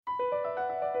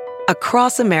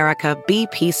Across America,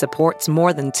 BP supports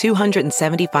more than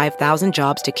 275,000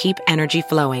 jobs to keep energy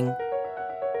flowing.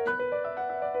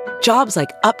 Jobs like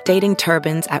updating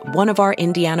turbines at one of our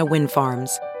Indiana wind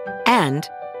farms and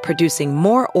producing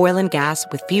more oil and gas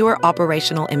with fewer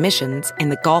operational emissions in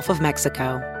the Gulf of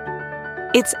Mexico.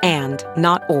 It's and,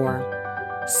 not or.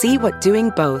 See what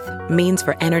doing both means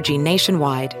for energy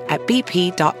nationwide at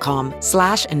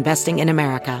bp.com/investing in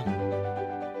America.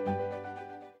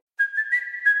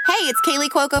 Hey, it's Kaylee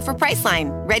Cuoco for Priceline.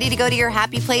 Ready to go to your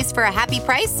happy place for a happy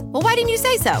price? Well, why didn't you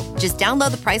say so? Just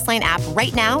download the Priceline app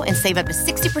right now and save up to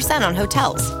 60% on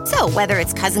hotels. So whether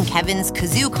it's Cousin Kevin's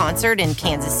Kazoo Concert in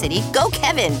Kansas City, go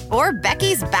Kevin, or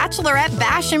Becky's Bachelorette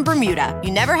Bash in Bermuda,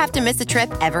 you never have to miss a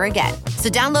trip ever again. So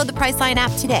download the Priceline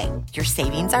app today. Your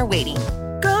savings are waiting.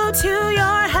 Go to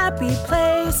your happy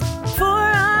place for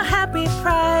a happy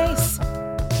price.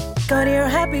 Go to your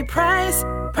happy price,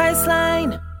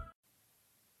 Priceline.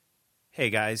 Hey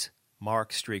guys,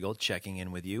 Mark Striegel checking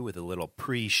in with you with a little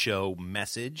pre-show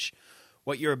message.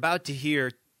 What you're about to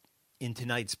hear in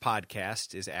tonight's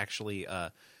podcast is actually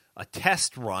a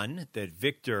test run that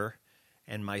Victor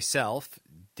and myself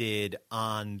did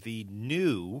on the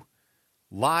new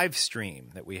live stream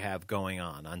that we have going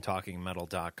on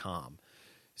TalkingMetal.com.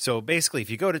 So basically, if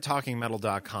you go to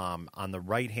TalkingMetal.com, on the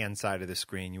right-hand side of the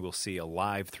screen, you will see a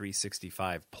live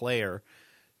 365 player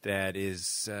that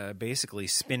is basically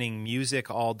spinning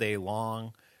music all day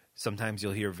long. Sometimes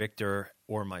you'll hear Victor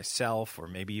or myself or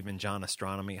maybe even John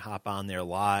Astronomy hop on there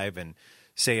live and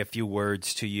say a few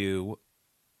words to you.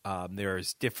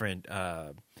 There's different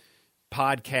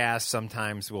podcasts.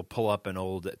 Sometimes we'll pull up an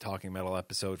old Talking Metal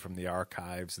episode from the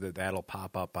archives. That'll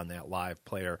pop up on that live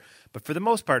player. But for the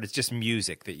most part, it's just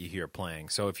music that you hear playing.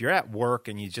 So if you're at work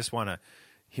and you just want to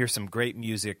hear some great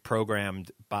music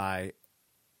programmed by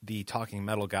the Talking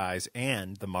Metal guys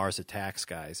and the Mars Attacks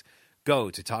guys, go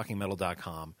to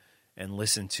TalkingMetal.com and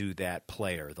listen to that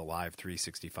player, the Live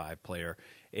 365 player.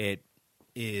 It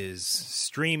is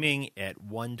streaming at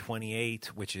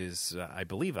 128, which is, I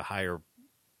believe, a higher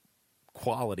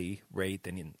quality rate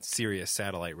than in Sirius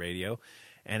satellite radio,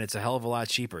 and it's a hell of a lot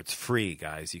cheaper. It's free,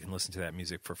 guys. You can listen to that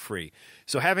music for free.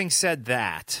 So having said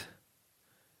that,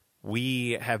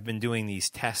 we have been doing these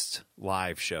test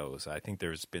live shows. I think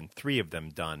there's been 3 of them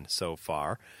done so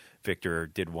far. Victor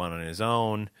did one on his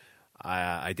own.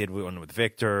 I did one with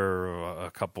Victor a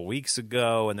couple weeks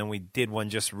ago, and then we did one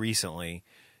just recently.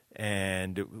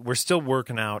 And we're still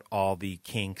working out all the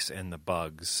kinks and the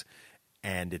bugs,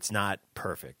 and it's not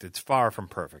perfect. It's far from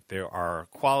perfect. There are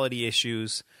quality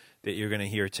issues that you're going to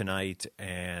hear tonight,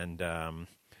 and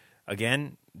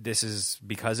again, this is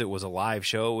because it was a live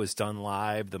show. It was done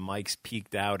live. The mics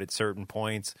peaked out at certain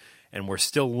points, and we're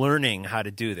still learning how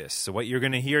to do this. So what you're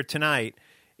going to hear tonight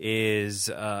is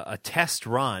a test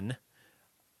run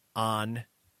on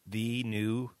the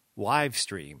new live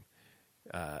stream,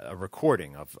 a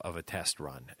recording of a test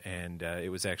run. And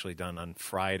it was actually done on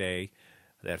Friday,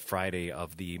 that Friday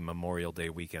of the Memorial Day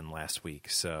weekend last week.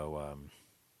 So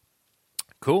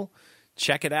cool.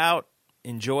 Check it out.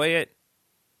 Enjoy it.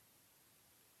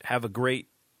 Have a great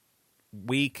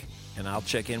week, and I'll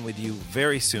check in with you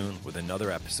very soon with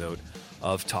another episode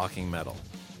of Talking Metal.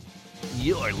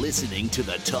 You're listening to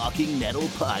the Talking Metal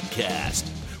Podcast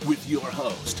with your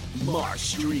host, Mark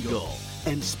Striegel,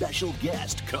 and special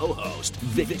guest co-host,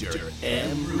 Victor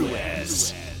M.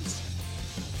 Ruiz.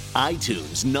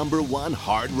 iTunes #1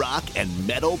 hard rock and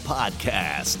metal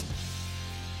podcast.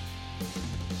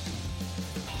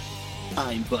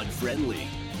 I'm Bud Friendly.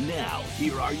 Now,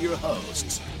 here are your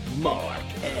hosts, Mark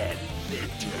and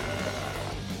Victor.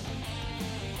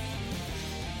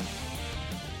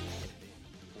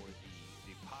 For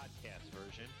the podcast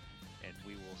version, and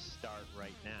we will start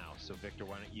right now. So, Victor,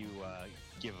 why don't you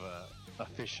give a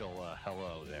official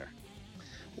hello there?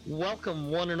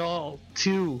 Welcome, one and all,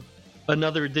 to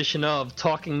another edition of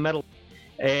Talking Metal.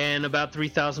 And about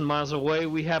 3,000 miles away,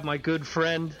 we have my good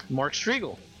friend, Mark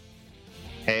Striegel.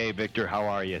 Hey, Victor, how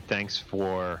are you? Thanks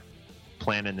for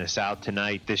planning this out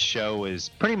tonight. This show is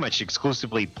pretty much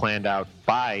exclusively planned out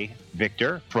by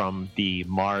Victor from the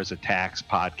Mars Attacks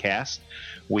podcast.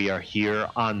 We are here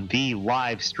on the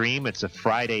live stream. It's a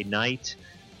Friday night,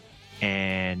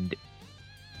 and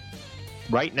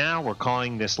right now we're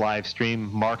calling this live stream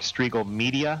Mark Striegel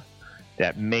Media.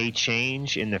 That may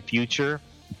change in the future,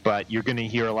 but you're going to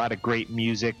hear a lot of great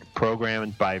music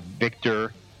programmed by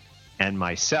Victor and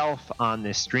myself on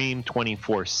this stream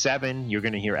 24/7. You're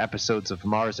going to hear episodes of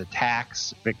Mars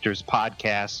Attacks, Victor's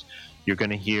podcast. You're going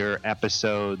to hear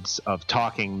episodes of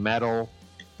Talking Metal.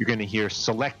 You're going to hear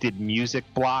selected music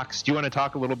blocks. Do you want to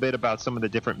talk a little bit about some of the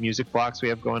different music blocks we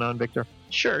have going on, Victor?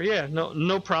 Sure, yeah,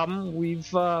 no problem. We've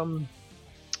gone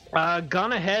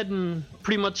ahead and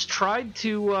pretty much tried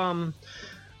to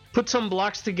put some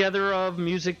blocks together of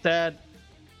music that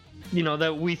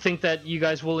that we think that you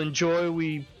guys will enjoy.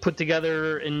 We put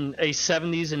together in a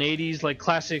 70s and 80s like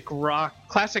classic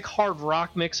hard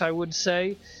rock mix, I would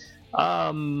say.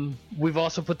 We've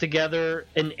also put together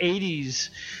an 80s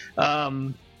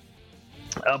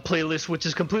playlist, which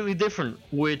is completely different,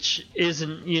 which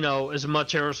isn't as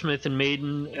much Aerosmith and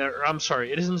Maiden,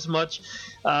 it isn't as much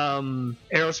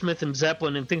Aerosmith and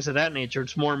Zeppelin and things of that nature.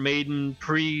 It's more Maiden,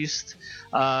 Priest.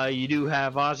 You do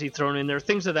have Ozzy thrown in there,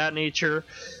 things of that nature.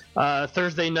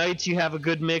 Thursday nights you have a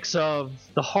good mix of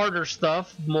the harder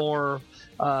stuff, more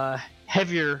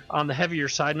heavier on the heavier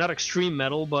side, not extreme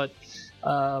metal, but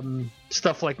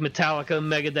stuff like Metallica,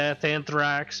 Megadeth,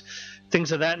 Anthrax,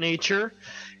 things of that nature.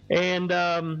 And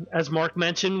as Mark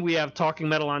mentioned, we have Talking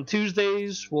Metal on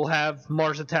Tuesdays. We'll have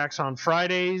Mars Attacks on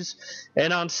Fridays.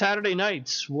 And on Saturday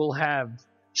nights, we'll have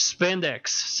Spandex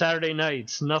Saturday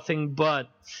nights. Nothing but,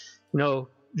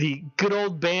 the good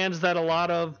old bands that a lot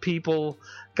of people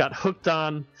got hooked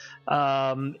on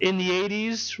in the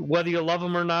 80s, whether you love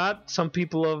them or not. Some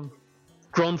people have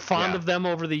grown fond of them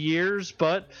over the years,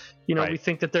 but, we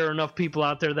think that there are enough people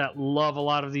out there that love a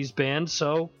lot of these bands,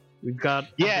 so we've got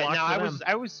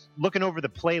I was looking over the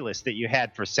playlist that you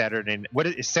had for Saturday. What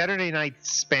is Saturday Night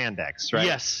Spandex, right?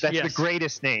 Yes, that's the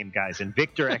greatest name, guys. And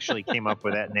Victor actually came up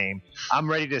with that name. I'm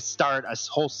ready to start a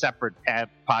whole separate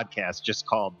podcast just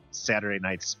called Saturday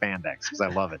Night Spandex because I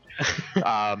love it.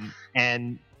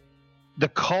 And the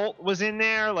Cult was in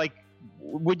there. Like,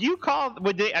 would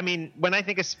they? I mean, when I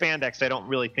think of Spandex, I don't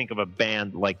really think of a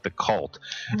band like the Cult,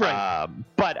 right?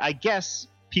 But I guess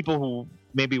people who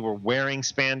maybe were wearing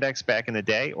spandex back in the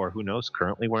day, or who knows,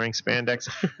 currently wearing spandex,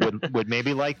 would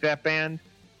maybe like that band.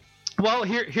 Well,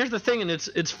 here's the thing, and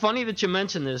it's funny that you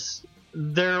mentioned this.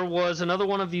 There was another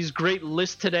one of these great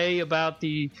lists today about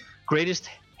the greatest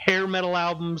hair metal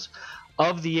albums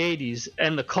of the 80s,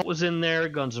 and the Cult was in there,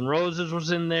 Guns N' Roses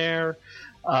was in there,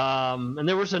 and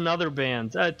there was another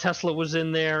band, Tesla was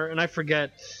in there, and I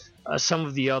forget some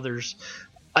of the others.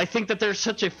 I think that there's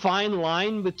such a fine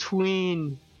line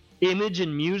between image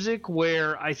and music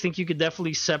where I think you could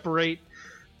definitely separate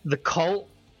the Cult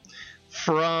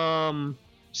from,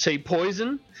 say,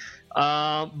 Poison.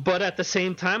 But at the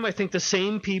same time, I think the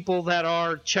same people that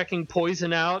are checking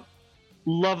Poison out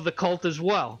love the Cult as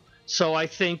well. So I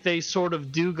think they sort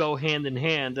of do go hand in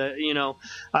hand.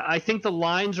 I think the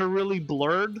lines are really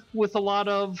blurred with a lot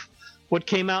of what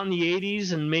came out in the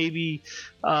 80s, and maybe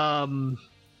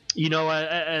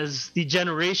as the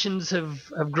generations have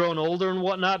grown older and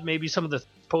whatnot, maybe some of the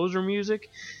poser music.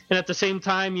 And at the same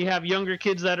time, you have younger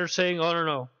kids that are saying,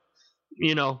 oh,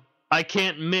 no, I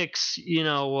can't mix,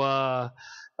 Guns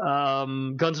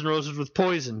N' Roses with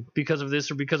Poison because of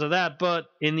this or because of that. But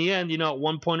in the end, at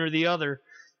one point or the other,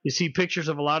 you see pictures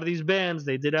of a lot of these bands.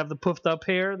 They did have the puffed up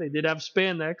hair. They did have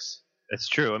spandex. That's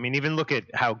true. I mean, even look at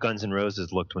how Guns N'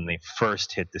 Roses looked when they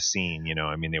first hit the scene.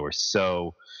 They were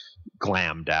so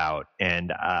glammed out.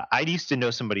 And I used to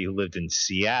know somebody who lived in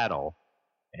Seattle,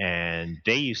 and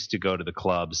they used to go to the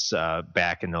clubs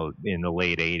back in the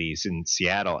late 80s in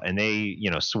Seattle, and they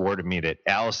swore to me that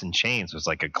Alice in Chains was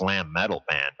like a glam metal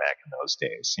band back in those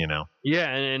days.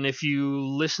 Yeah, and if you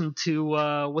listen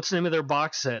to what's the name of their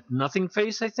box set, Nothing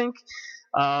Face, I think.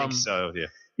 I think so.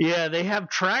 Yeah, they have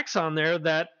tracks on there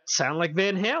that sound like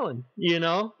Van Halen.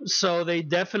 So they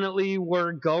definitely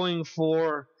were going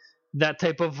for that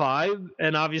type of vibe,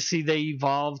 and obviously they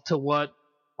evolved to what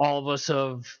all of us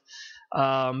have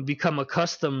become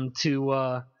accustomed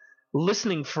to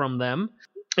listening from them.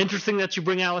 Interesting that you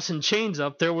bring Alice in Chains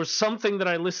up. There was something that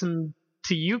I listened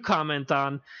to you comment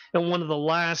on in one of the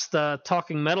last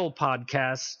Talking Metal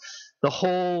podcasts, the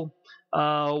whole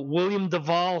William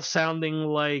Duvall sounding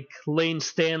like Lane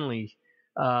Stanley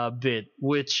bit,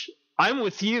 which I'm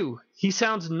with you. He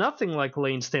sounds nothing like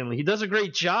Lane Stanley. He does a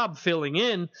great job filling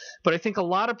in, but I think a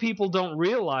lot of people don't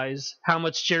realize how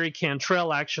much Jerry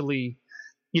Cantrell actually,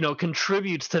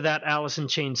 contributes to that Alice in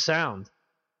Chains sound.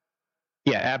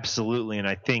 Yeah, absolutely. And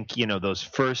I think, those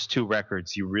first two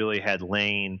records, you really had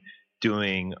Lane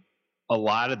doing a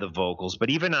lot of the vocals, but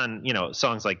even on,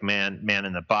 songs like Man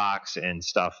in the Box and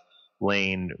stuff,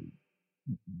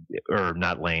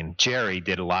 Jerry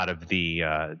did a lot of the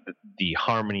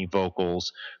harmony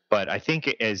vocals. But I think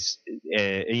as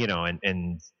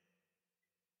and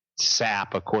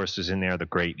Sap, of course, was in there, the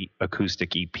great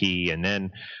acoustic EP, and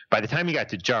then by the time you got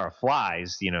to Jar of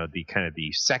Flies, the kind of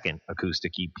the second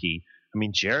acoustic EP, I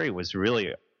mean, Jerry was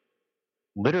really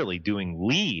literally doing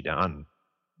lead on,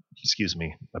 excuse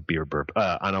me, a beer burp,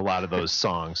 on a lot of those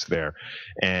songs there.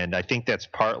 And I think that's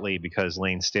partly because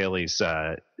Lane Staley's,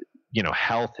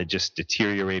 health had just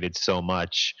deteriorated so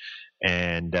much.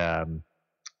 And, and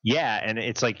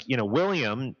it's like,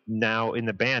 William now in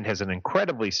the band has an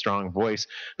incredibly strong voice,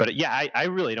 but I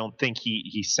really don't think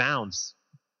he sounds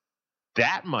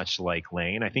that much like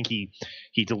Lane. I think he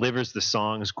delivers the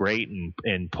songs great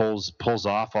and pulls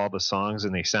off all the songs,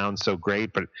 and they sound so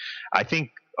great. But I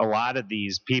think a lot of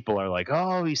these people are like,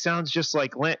 oh, he sounds just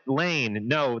like Lane.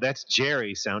 No, that's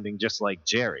Jerry sounding just like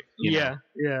Jerry. Yeah,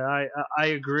 I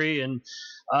agree. And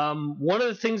one of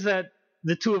the things that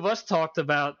the two of us talked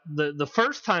about the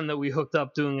first time that we hooked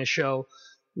up doing a show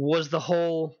was the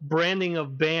whole branding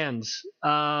of bands.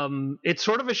 It's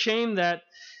sort of a shame that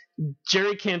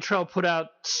Jerry Cantrell put out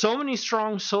so many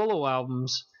strong solo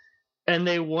albums, and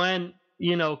they went,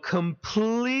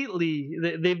 completely.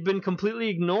 They've been completely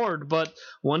ignored. But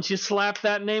once you slap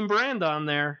that name brand on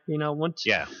there,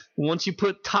 once you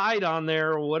put Tide on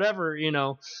there or whatever,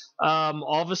 all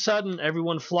of a sudden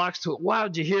everyone flocks to it. Wow,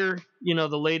 did you hear,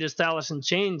 the latest Alice in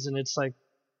Chains? And it's like,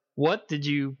 what? Did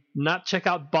you not check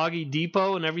out Boggy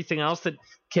Depot and everything else that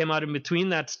came out in between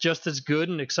that's just as good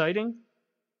and exciting?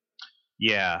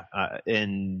 Yeah,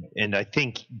 and I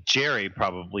think Jerry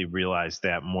probably realized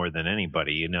that more than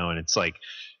anybody, and it's like,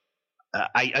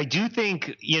 I do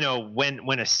think,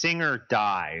 when a singer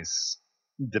dies,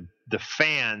 the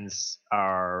fans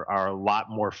are a lot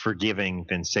more forgiving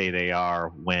than say they are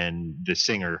when the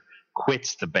singer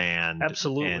quits the band.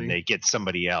 Absolutely. And they get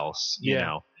somebody else, you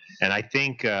know. And I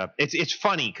think it's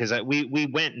funny because we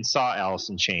went and saw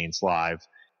Alice in Chains live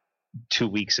 2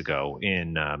 weeks ago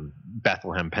in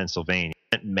Bethlehem, Pennsylvania.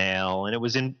 Mail, and it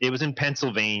was in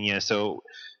Pennsylvania, so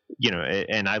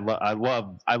and I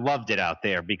loved it out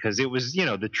there because it was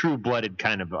the true-blooded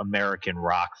kind of American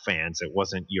rock fans. It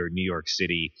wasn't your New York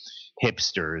City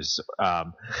hipsters,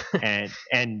 and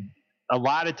a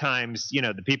lot of times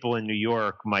the people in New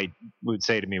York would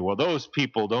say to me, well, those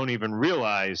people don't even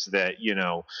realize that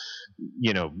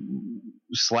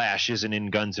Slash isn't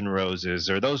in Guns N' Roses,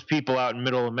 or those people out in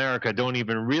Middle America don't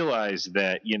even realize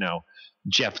that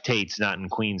Jeff Tate's not in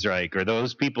Queensryche, or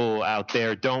those people out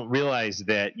there don't realize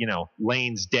that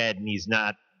Lane's dead and he's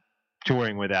not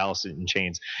touring with Alice in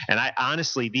Chains. And I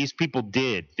honestly, these people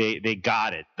did. They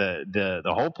got it. The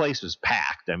whole place was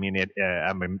packed. I mean,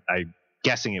 I'm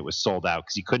guessing it was sold out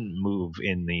because you couldn't move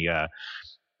in the.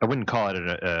 I wouldn't call it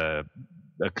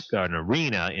an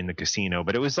arena in the casino,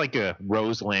 but it was like a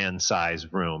Roseland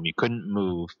size room. You couldn't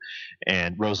move,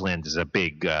 and Roseland is a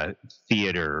big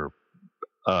theater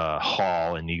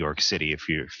hall in New York City, if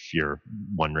you're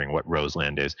wondering what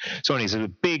Roseland is. So anyways, it's a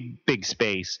big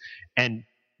space, and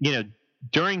in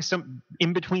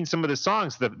between some of the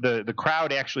songs, the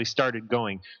crowd actually started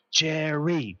going,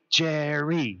 Jerry,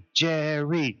 Jerry,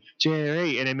 Jerry,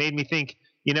 Jerry, and it made me think,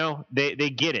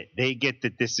 they get it. They get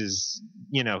that this is,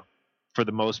 for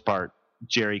the most part,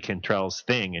 Jerry Cantrell's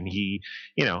thing, and he,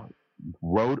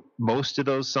 wrote most of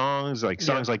those songs, like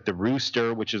The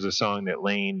Rooster, which is a song that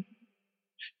Lane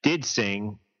did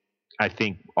sing, I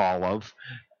think all of,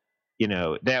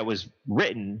 that was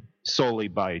written solely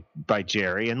by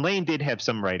Jerry, and Lane did have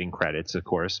some writing credits, of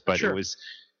course, but sure.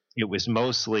 it was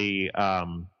mostly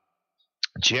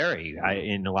Jerry.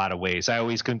 In a lot of ways, I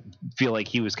always feel like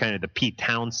he was kind of the Pete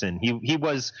Townsend.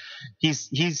 He's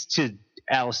to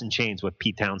Alice in Chains what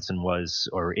Pete Townsend was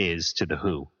or is to the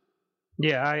Who.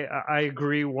 Yeah, I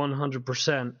agree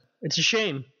 100%. It's a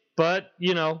shame. But,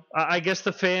 I guess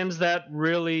the fans that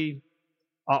really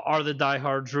are the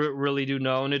diehards really do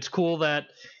know. And it's cool that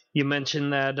you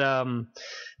mentioned that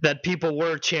that people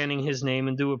were chanting his name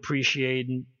and do appreciate,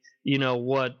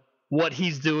 what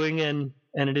he's doing. And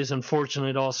it is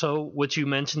unfortunate also what you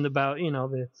mentioned about,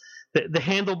 the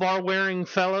handlebar wearing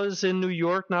fellas in New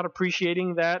York not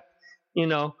appreciating that,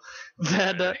 that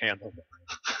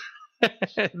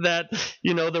that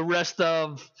the rest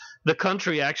of the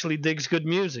country actually digs good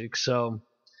music. So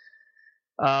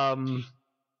go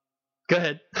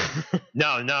ahead.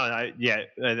 No,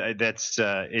 that's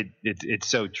it's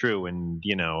so true. And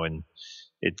and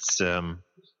it's I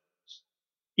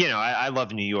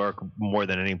love New York more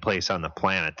than any place on the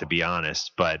planet, to be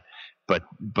honest, but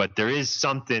there is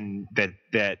something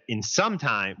that in some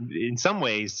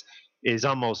ways is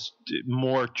almost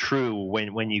more true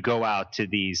when you go out to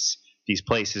these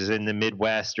places in the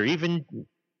Midwest, or even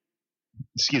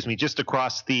just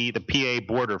across the PA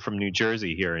border from New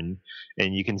Jersey here, and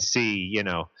you can see, you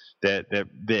know,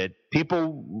 that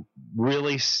people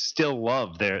really still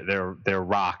love their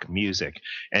rock music,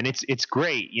 and it's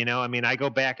great. You know, I mean, I go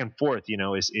back and forth. You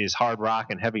know, is hard rock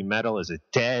and heavy metal, is it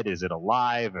dead? Is it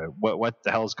alive? Or what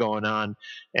the hell's going on?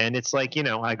 And it's like, you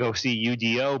know, I go see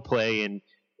UDO play in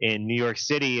New York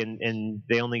City, and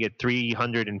they only get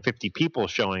 350 people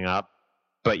showing up,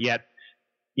 but yet,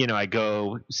 you know, I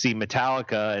go see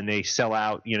Metallica and they sell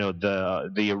out, you know,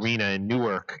 the arena in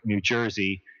Newark, New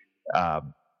Jersey,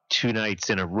 2 nights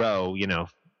in a row, you know,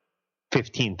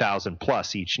 15,000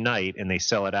 plus each night, and they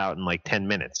sell it out in like 10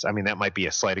 minutes. I mean, that might be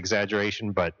a slight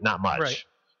exaggeration, but not much. Right.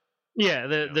 Yeah,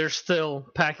 they're still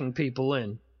packing people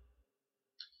in.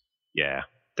 Yeah,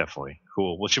 definitely.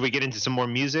 Cool. Well, should we get into some more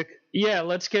music? Yeah,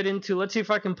 let's see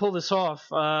if I can pull this off.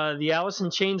 The Alice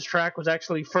in Chains track was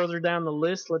actually further down the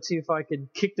list. Let's see if I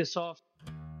could kick this off.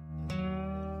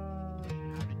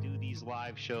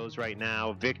 Live shows right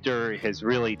now. Victor has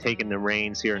really taken the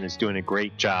reins here and is doing a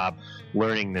great job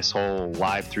learning this whole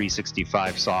Live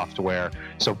 365 software.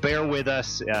 So bear with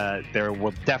us. There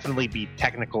will definitely be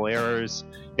technical errors.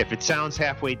 If it sounds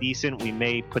halfway decent, we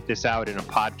may put this out in a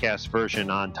podcast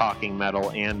version on Talking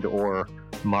Metal and or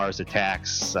Mars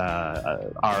Attacks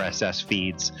RSS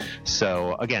feeds.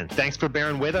 So again, thanks for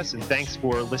bearing with us, and thanks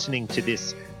for listening to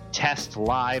this test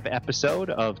live episode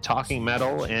of Talking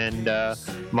Metal and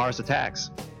Mars Attacks.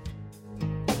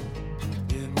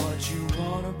 In what you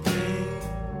wanna be,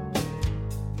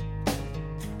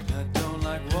 I don't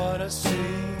like what I see.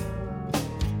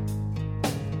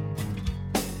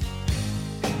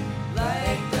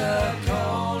 Like the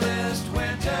coldest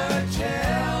winter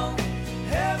chill,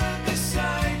 heaven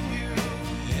beside you,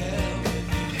 yeah, with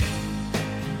me.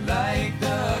 Like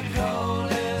the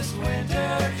coldest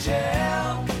winter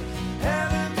chill,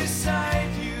 heaven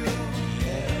beside you,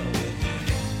 yeah, with me.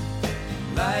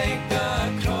 Like the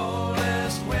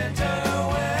coldest winter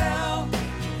well,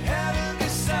 heaven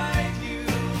beside you,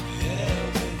 yeah,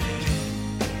 with me.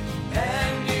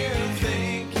 And you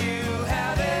think you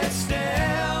have it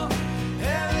still,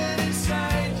 heaven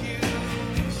inside you.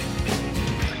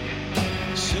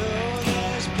 So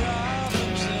there's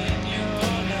problems in your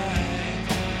life,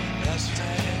 that's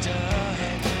fact up.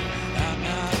 I'm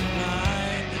not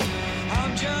blind,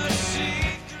 I'm just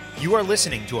seeing through. You are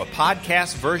listening to a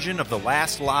podcast version of the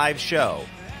last live show,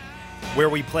 where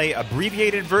we play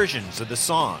abbreviated versions of the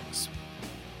songs.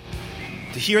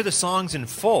 To hear the songs in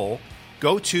full,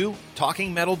 go to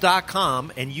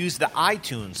TalkingMetal.com and use the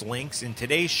iTunes links in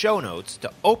today's show notes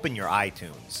to open your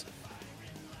iTunes.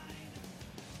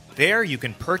 There you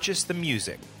can purchase the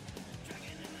music.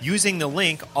 Using the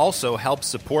link also helps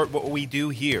support what we do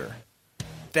here.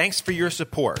 Thanks for your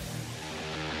support.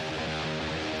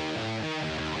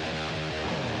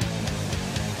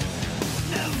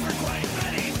 Never quite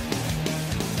ready.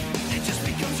 It just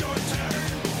becomes your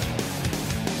turn.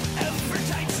 Ever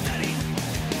tight, steady.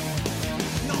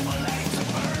 No more light to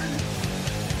burn.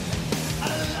 A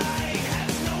light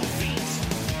has no feet.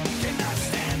 Cannot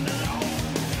stand alone.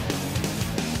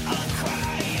 I'll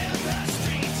cry in the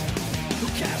street. Who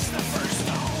cast the first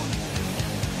stone?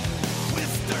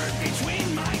 With dirt between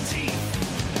my teeth.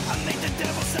 I'm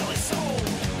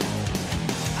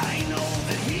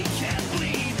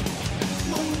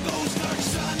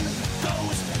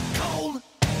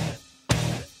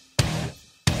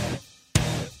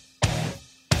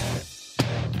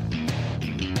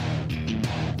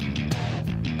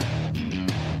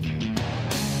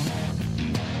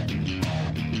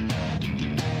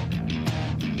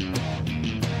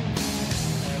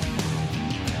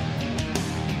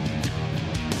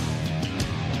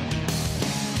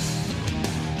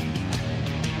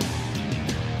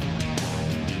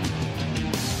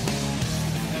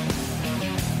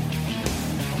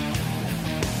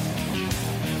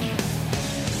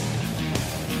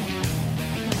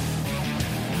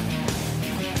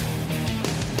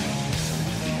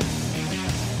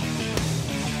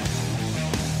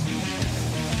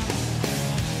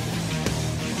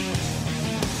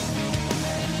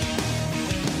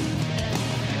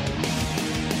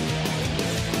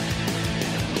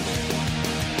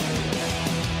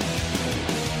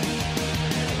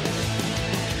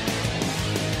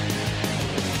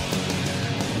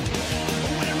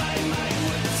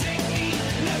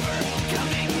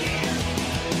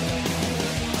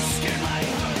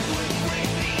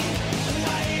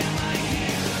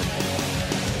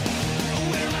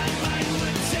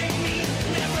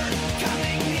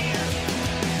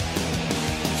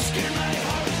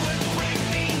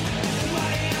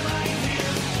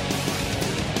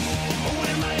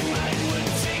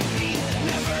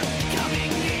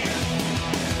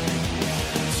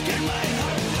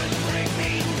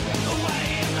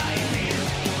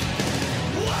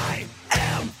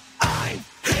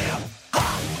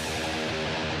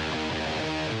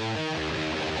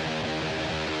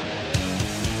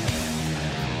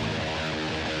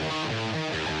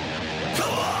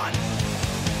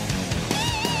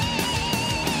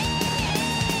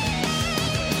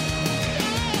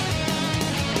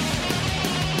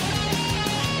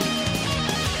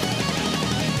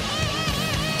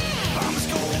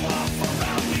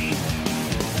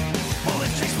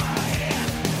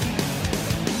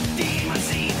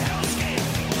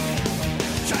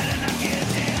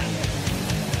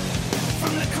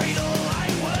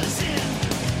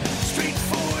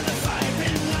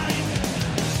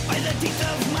heat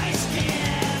of my skin.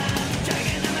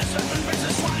 Dragging in the serpent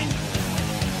versus swine.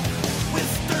 With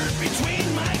dirt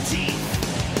between my teeth,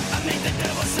 I made the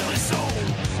devil sell his soul.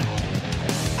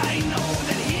 I know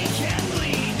that he can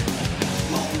bleed.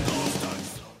 Mongols dark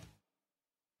soul.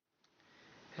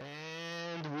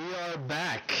 And we are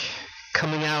back,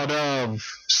 coming out of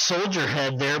Soldier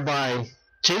Head there by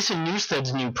Jason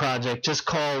Newsted's new project, just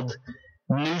called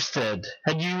Newsted.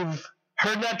 Had you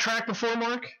heard that track before,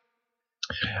 Mark?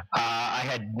 I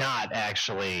had not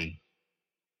actually.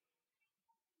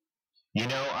 You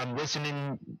know, I'm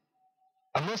listening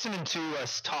to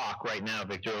us talk right now,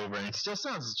 Victor, over, and it still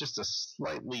sounds just a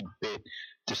slightly bit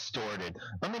distorted.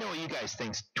 Let me know what you guys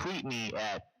think. Tweet me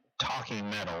at Talking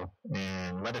Metal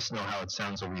and let us know how it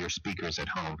sounds over your speakers at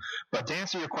home. But to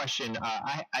answer your question,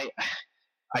 I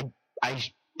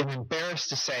am embarrassed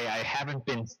to say I haven't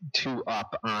been too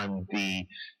up on the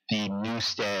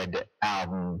Newsted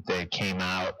album that came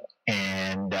out,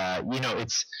 and you know,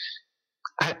 it's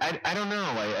I don't know.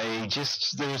 I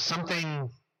just, there's something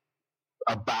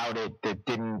about it that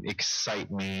didn't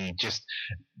excite me. Just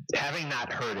having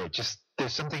not heard it, just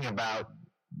there's something about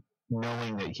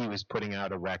knowing that he was putting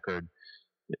out a record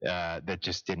that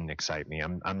just didn't excite me.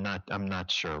 I'm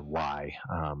not sure why.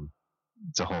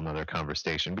 It's a whole nother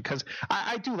conversation, because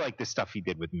I do like the stuff he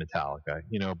did with Metallica,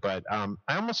 you know, but I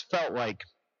almost felt like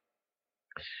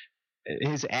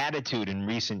his attitude in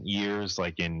recent years,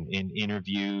 like in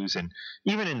interviews and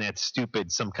even in that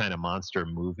stupid Some Kind of Monster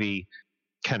movie,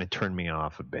 kind of turned me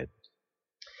off a bit.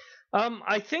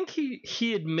 I think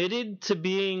he admitted to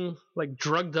being like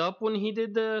drugged up when he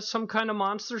did the Some Kind of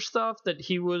Monster stuff, that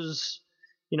he was,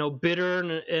 you know,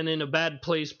 bitter and in a bad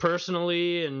place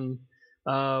personally, and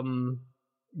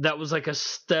that was like a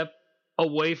step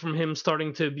away from him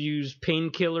starting to abuse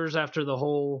painkillers after the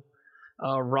whole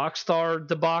Rockstar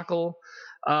debacle.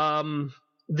 The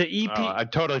EP. Oh, I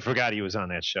totally forgot he was on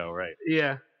that show, right?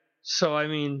 Yeah. So I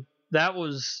mean, that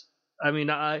was. I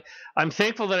mean, I'm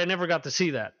thankful that I never got to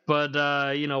see that. But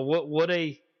you know, what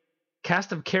a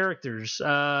cast of characters: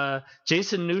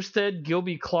 Jason Newsted,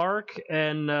 Gilby Clarke,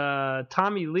 and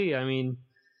Tommy Lee. I mean,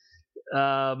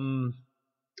 I don't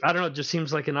know. It just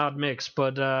seems like an odd mix.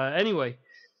 But anyway,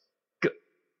 go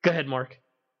ahead, Mark.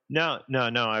 No.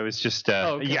 I was just,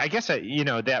 okay. Yeah. I guess you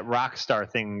know, that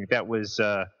Rockstar thing. That was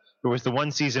there was the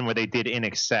one season where they did In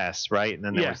Excess, right? And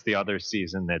then there was the other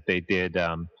season that they did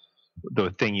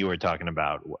the thing you were talking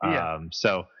about.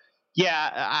 So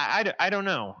yeah, I don't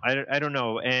know. I don't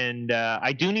know, and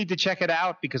I do need to check it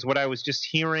out, because what I was just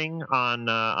hearing on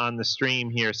the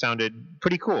stream here sounded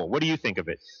pretty cool. What do you think of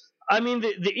it? I mean,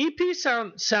 the EP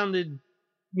sounded,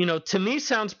 you know, to me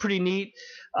sounds pretty neat.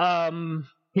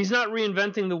 He's not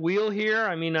reinventing the wheel here.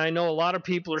 I mean, I know a lot of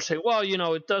people are saying, well, you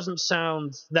know, it doesn't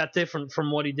sound that different from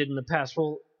what he did in the past.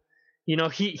 Well, you know,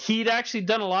 he'd actually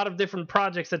done a lot of different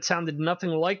projects that sounded nothing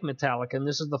like Metallica, and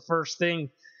this is the first thing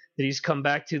that he's come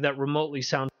back to that remotely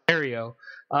sounds stereo.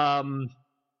 The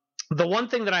one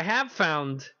thing that I have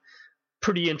found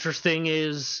pretty interesting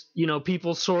is, you know,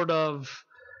 people sort of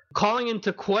calling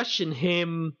into question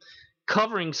him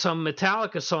covering some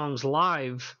Metallica songs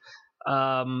live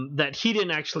that he didn't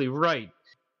actually write.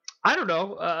 I don't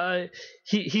know.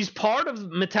 He's part of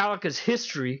Metallica's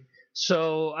history,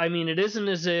 so I mean, it isn't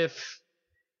as if,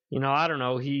 you know, I don't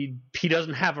know, he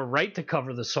doesn't have a right to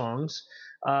cover the songs.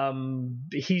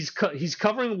 He's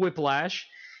covering Whiplash.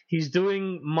 He's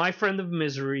doing My Friend of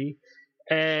Misery,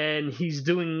 and he's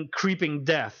doing Creeping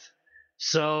Death.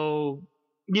 So,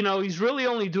 you know, he's really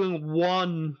only doing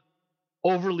one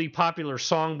overly popular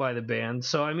song by the band.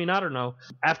 So I mean, I don't know.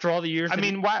 After all the years, I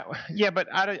mean, why? Yeah, but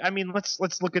I mean, let's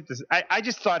look at this. I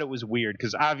just thought it was weird,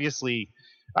 because obviously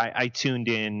I tuned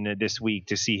in this week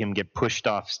to see him get pushed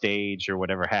off stage or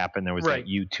whatever happened. There was that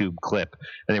YouTube clip,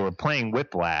 and they were playing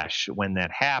Whiplash when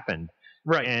that happened.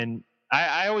 Right. And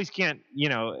I always can't, you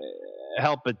know,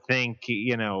 help but think,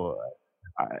 you know,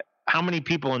 how many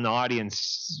people in the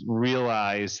audience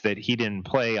realize that he didn't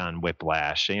play on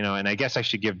Whiplash, you know? And I guess I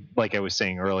should give, like I was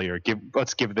saying earlier,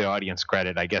 let's give the audience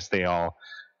credit. I guess the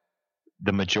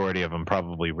majority of them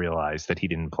probably realized that he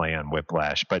didn't play on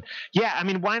Whiplash. But yeah, I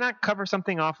mean, why not cover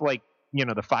something off like, you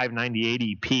know, the 598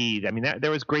 EP? I mean,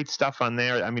 there was great stuff on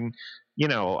there. I mean, you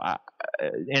know,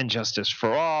 and Justice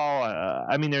for All.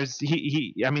 I mean,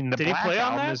 I mean, the Black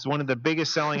Album is one of the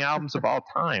biggest selling albums of all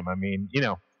time. I mean, you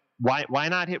know, why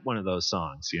not hit one of those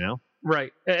songs, you know?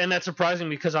 Right. And that's surprising,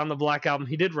 because on the Black Album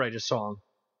he did write a song.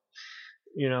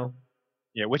 You know.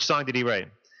 Yeah, which song did he write?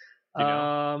 You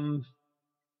know?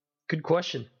 Good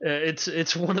question.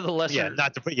 It's one of the lesser. Yeah,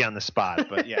 not to put you on the spot,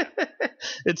 but yeah.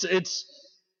 it's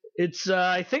It's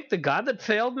I think The God That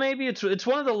Failed. Maybe it's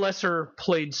one of the lesser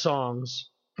played songs,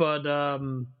 but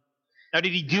Now,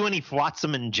 did he do any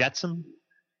Flotsam and Jetsam?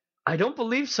 I don't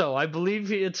believe so. I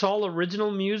believe it's all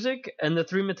original music and the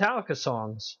 3 Metallica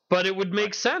songs. But it would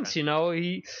make sense, you know.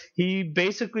 He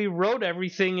basically wrote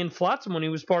everything in Flotsam when he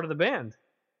was part of the band.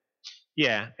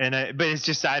 Yeah, but it's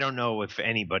just I don't know if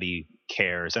anybody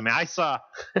cares. I mean, I saw.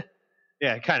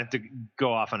 Yeah, kind of to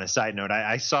go off on a side note,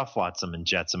 I saw Flotsam and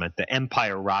Jetsam at the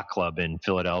Empire Rock Club in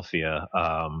Philadelphia,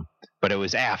 but it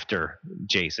was after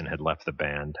Jason had left the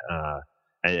band,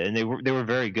 and they were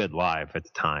very good live at the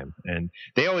time, and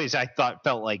they always I thought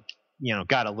felt like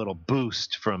got a little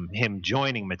boost from him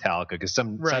joining Metallica because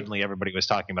suddenly everybody was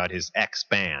talking about his ex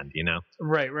band,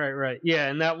 Right. Yeah,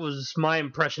 and that was my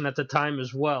impression at the time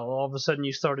as well. All of a sudden,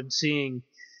 you started seeing,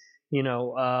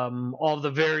 all the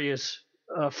various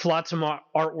Flotsam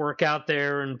artwork out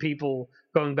there and people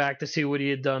going back to see what he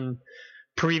had done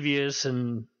previous.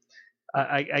 And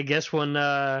I guess when,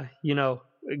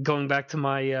 going back to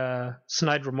my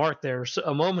snide remark there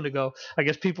a moment ago, I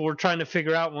guess people were trying to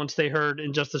figure out once they heard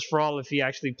Injustice for All if he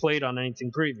actually played on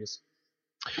anything previous.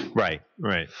 Right.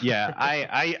 Yeah,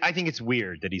 I think it's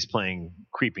weird that he's playing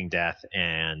Creeping Death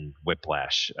and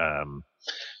Whiplash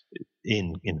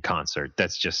in concert.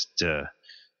 That's just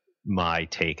my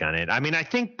take on it. I mean, I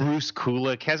think Bruce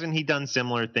Kulick, hasn't he done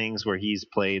similar things where he's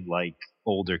played like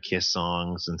older Kiss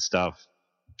songs and stuff?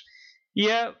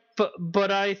 Yeah,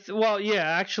 but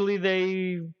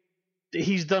actually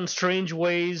he's done Strange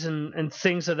Ways and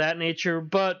things of that nature,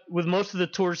 but with most of the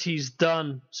tours he's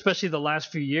done, especially the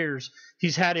last few years,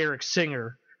 he's had Eric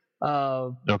Singer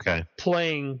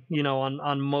playing,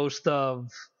 on most of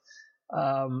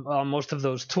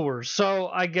those tours. So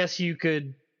I guess you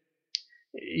could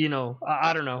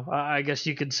I don't know. I guess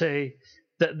you could say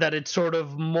that it's sort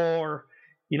of more,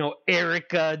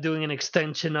 Eric doing an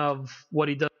extension of what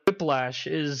he does. Whiplash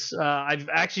is I've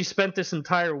actually spent this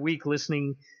entire week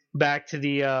listening back to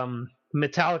the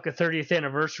Metallica 30th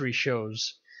anniversary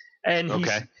shows, and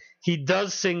he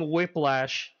does sing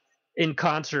Whiplash in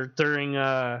concert during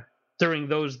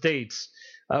those dates.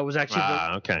 It was actually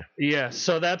okay. Yeah,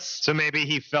 so maybe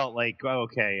he felt like,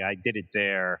 okay, I did it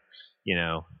there.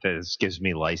 This gives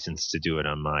me license to do it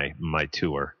on my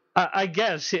tour. I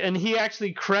guess, and he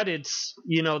actually credits,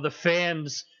 the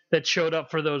fans that showed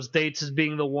up for those dates as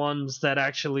being the ones that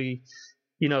actually,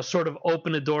 sort of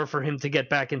opened a door for him to get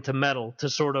back into metal, to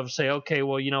sort of say, okay,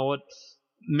 well, you know what,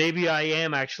 maybe I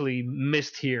am actually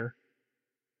missed here.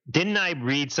 Didn't I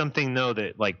read something, though,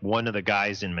 that like one of the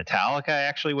guys in Metallica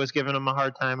actually was giving him a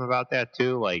hard time about that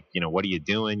too? Like, what are you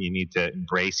doing? You need to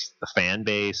embrace the fan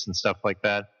base and stuff like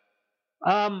that.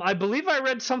 I believe I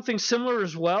read something similar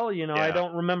as well. Yeah. I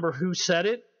don't remember who said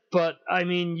it, but I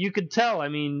mean, you could tell. I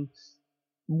mean,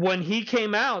 when he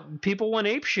came out, people went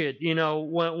apeshit.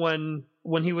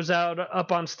 When he was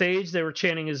up on stage, they were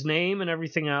chanting his name and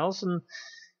everything else. And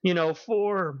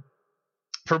for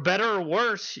better or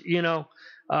worse,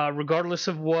 regardless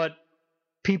of what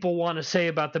people want to say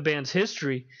about the band's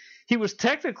history, he was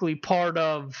technically part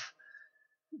of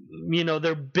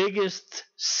their biggest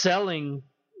selling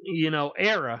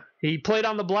era. He played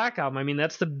on the Black Album. I mean,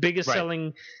 that's the biggest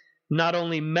selling, not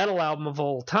only metal album of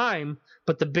all time,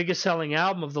 but the biggest selling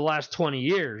album of the last 20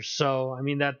 years. So, I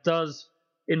mean, that does,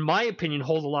 in my opinion,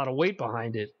 hold a lot of weight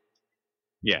behind it.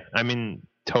 Yeah, I mean,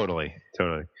 totally.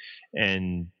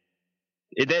 And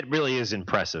that really is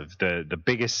impressive. The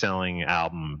biggest selling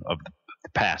album of the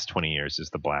past 20 years is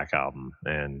the Black Album.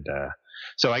 And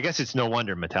so I guess it's no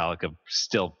wonder Metallica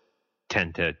still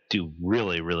tend to do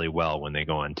really, really well when they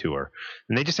go on tour,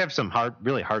 and they just have some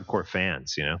really hardcore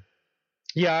fans,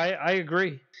 Yeah, I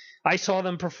agree. I saw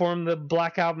them perform the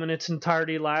Black Album in its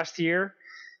entirety last year,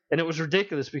 and it was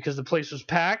ridiculous because the place was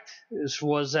packed. This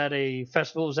was at a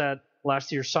festival. It was at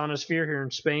last year's Sonosphere here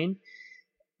in Spain,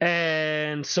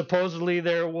 and supposedly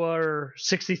there were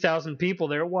 60,000 people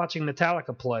there watching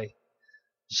Metallica play.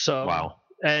 So, wow.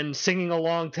 And singing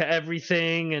along to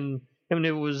everything, and I mean,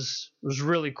 it was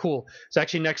really cool. It's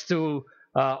actually next to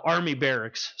army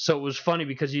barracks, so it was funny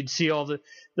because you'd see all the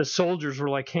soldiers were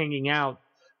like hanging out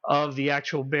of the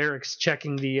actual barracks,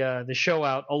 checking the show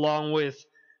out, along with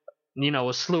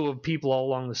a slew of people all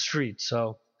along the street.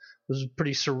 So it was a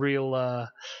pretty surreal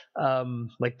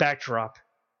like backdrop.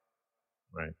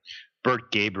 Right.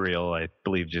 Bert Gabriel, I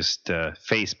believe, just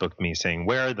Facebooked me saying,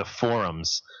 "Where are the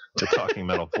forums? The Talking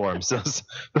Metal forums?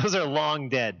 Those are long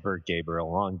dead, Bert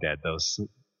Gabriel. Long dead.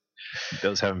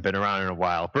 Those haven't been around in a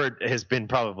while. Bert has been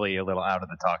probably a little out of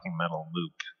the Talking Metal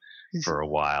loop for a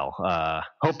while.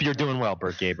 Hope you're doing well,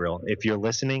 Bert Gabriel. If you're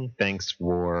listening, thanks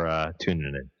for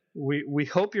tuning in." We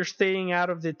hope you're staying out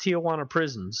of the Tijuana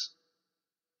prisons.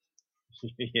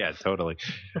 Yeah, totally.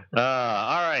 All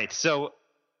right. So,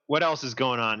 what else is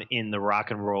going on in the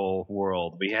rock and roll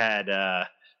world? We had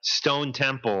Stone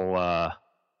Temple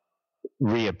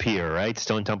reappear, right?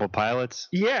 Stone Temple Pilots.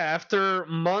 Yeah, after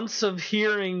months of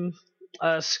hearing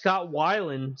Scott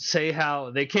Weiland say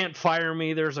how they can't fire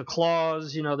me, there's a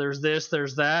clause, there's this,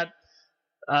 there's that.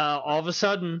 All of a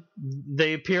sudden,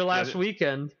 they appear last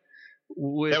weekend.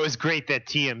 That was great, that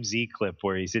TMZ clip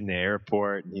where he's in the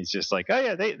airport and he's just like, oh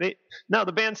yeah, the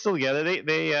band's still together.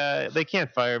 They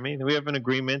can't fire me. We have an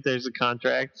agreement. There's a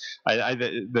contract.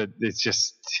 It's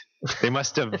just they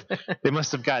must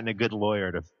have gotten a good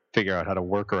lawyer to figure out how to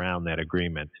work around that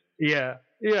agreement. Yeah.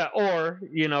 Or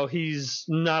he's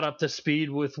not up to speed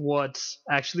with what's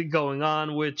actually going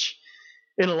on, which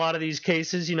in a lot of these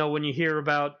cases, when you hear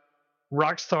about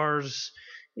rock stars,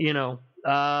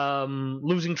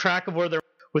 losing track of where they're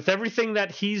with everything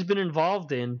that he's been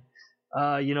involved in,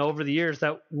 over the years,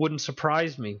 that wouldn't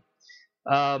surprise me.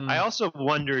 I also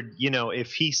wondered,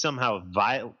 if he somehow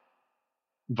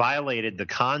violated the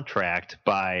contract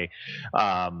by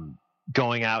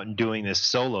going out and doing this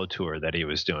solo tour that he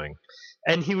was doing.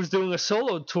 And he was doing a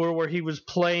solo tour where he was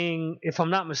playing, if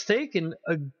I'm not mistaken,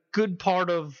 a good part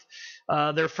of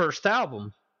their first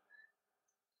album.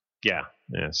 Yeah.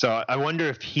 So I wonder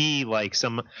if he,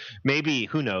 maybe,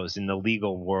 who knows, in the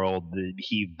legal world,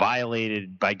 he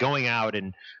violated, by going out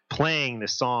and playing the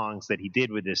songs that he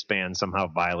did with this band, somehow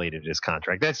violated his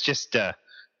contract. That's just a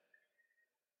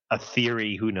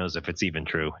theory. Who knows if it's even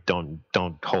true? Don't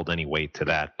hold any weight to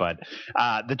that. But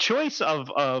the choice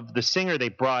of the singer they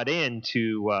brought in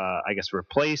to, I guess,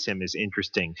 replace him is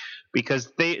interesting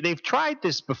because they've tried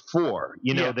this before.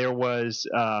 There was.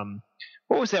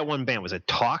 What was that one band? Was it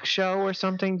Talk Show or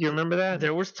something? Do you remember that?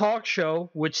 There was Talk Show,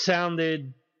 which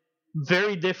sounded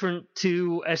very different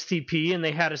to STP, and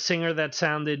they had a singer that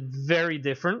sounded very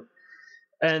different.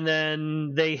 And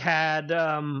then they had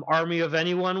Army of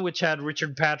Anyone, which had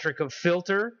Richard Patrick of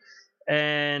Filter,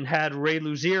 and had Ray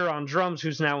Luzier on drums,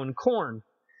 who's now in Korn.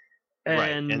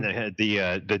 Right, and they had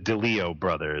the DeLeo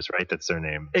brothers, right? That's their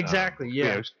name. Exactly,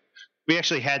 yeah. We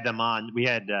actually had them on. We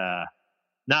had...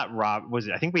 not Rob, was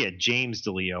it? I think we had James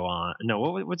DeLeo on. No,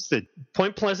 what's the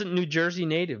Point Pleasant, New Jersey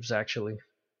natives, actually.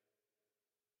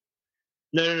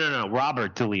 No.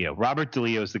 Robert DeLeo. Robert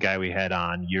DeLeo is the guy we had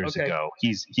on years ago.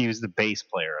 He was the bass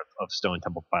player of Stone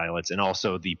Temple Pilots and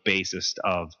also the bassist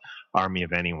of Army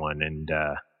of Anyone. And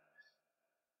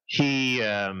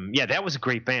that was a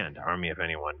great band, Army of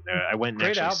Anyone. I went and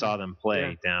actually saw them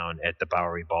play down at the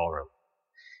Bowery Ballroom.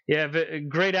 Yeah,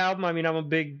 great album. I mean, I'm a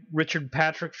big Richard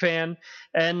Patrick fan.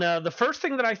 And the first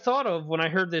thing that I thought of when I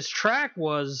heard this track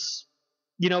was,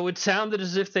 it sounded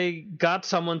as if they got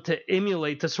someone to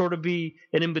emulate, to sort of be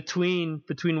an in-between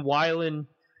between Weiland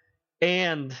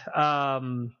and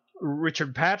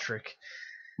Richard Patrick.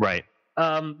 Right.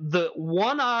 The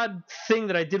one odd thing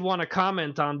that I did want to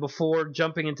comment on before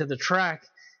jumping into the track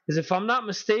is, if I'm not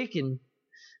mistaken,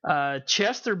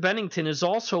 Chester Bennington is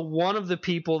also one of the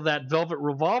people that Velvet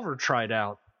Revolver tried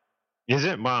out. Is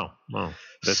it? Wow.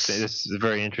 That's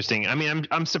very interesting. I mean,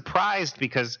 I'm surprised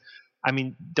because, I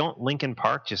mean, don't Linkin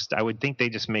Park I would think they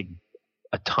just make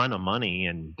a ton of money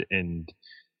and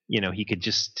he could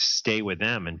just stay with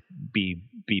them and be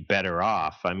better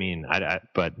off. I mean,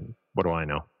 but what do I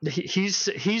know?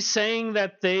 He's saying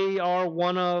that they are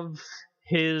one of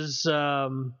his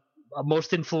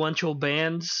most influential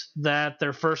bands, that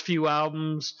their first few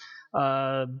albums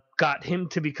got him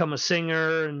to become a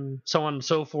singer and so on and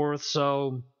so forth.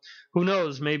 So who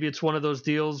knows? Maybe it's one of those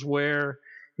deals where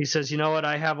he says, you know what,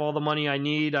 I have all the money I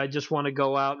need. I just want to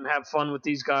go out and have fun with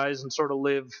these guys and sort of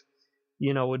live,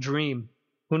 a dream.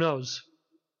 Who knows?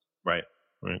 Right.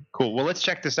 Cool. Well, let's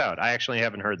check this out. I actually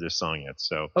haven't heard this song yet.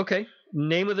 So okay.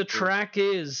 Name of the track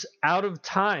is Out of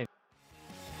Time.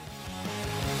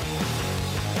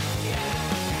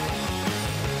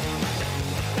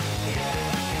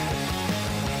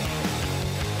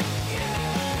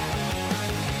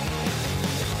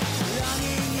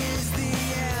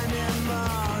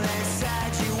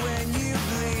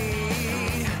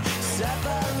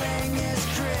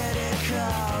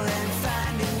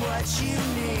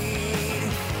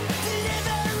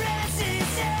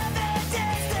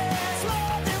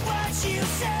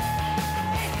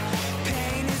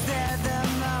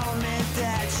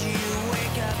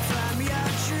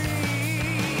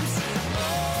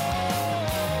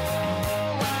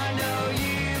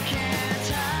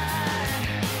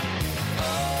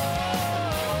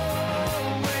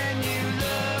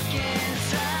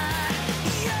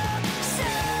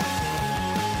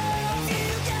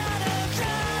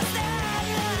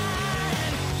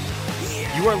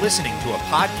 You are listening to a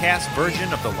podcast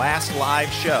version of the last live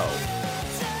show,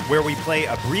 where we play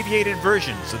abbreviated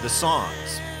versions of the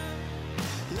songs.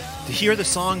 To hear the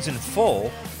songs in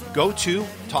full, go to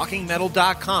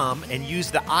talkingmetal.com and use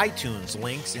the iTunes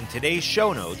links in today's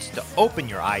show notes to open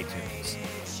your iTunes.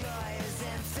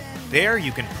 There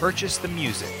you can purchase the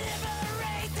music.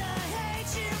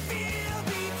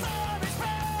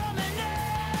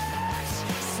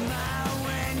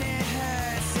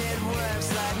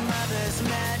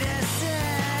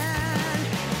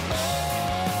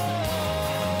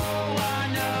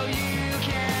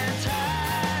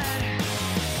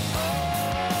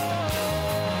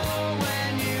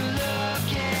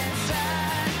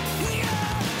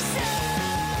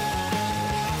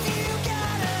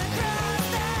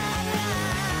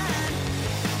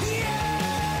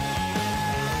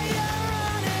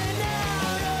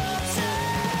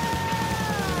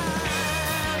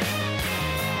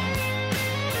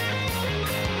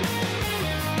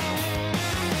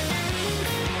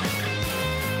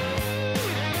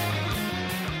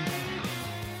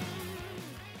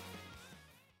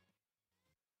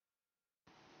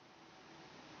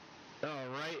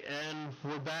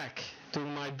 We're back,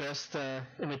 doing my best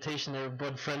imitation there of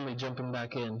Bud Friendly jumping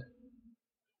back in.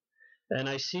 And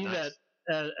I see Nice.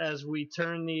 that as we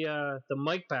turn the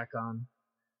mic back on,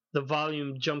 the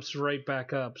volume jumps right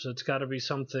back up. So it's got to be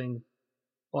something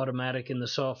automatic in the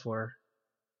software.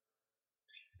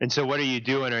 And so what are you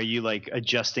doing? Are you like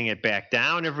adjusting it back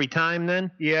down every time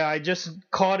then? Yeah, I just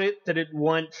caught it that it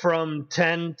went from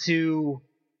 10 to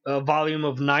a volume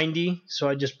of 90, so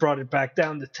I just brought it back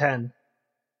down to 10.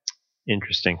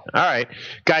 Interesting. All right.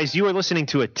 Guys, you are listening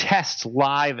to a test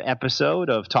live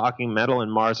episode of Talking Metal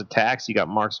and Mars Attacks. You got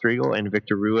Mark Striegel and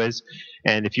Victor Ruiz.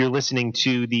 And if you're listening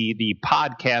to the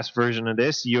podcast version of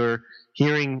this, you're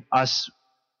hearing us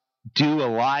do a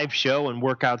live show and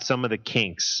work out some of the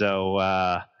kinks. So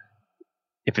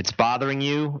if it's bothering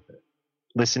you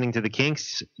listening to the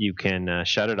kinks, you can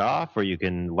shut it off, or you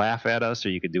can laugh at us, or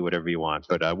you can do whatever you want.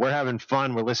 But we're having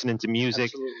fun. We're listening to music.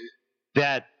 Absolutely.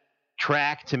 That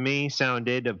track to me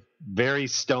sounded of very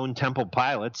Stone Temple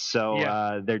Pilots, so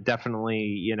Yeah. they're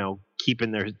definitely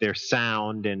keeping their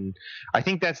sound, and I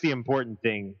think that's the important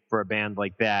thing for a band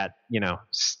like that.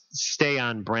 Stay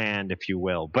on brand, if you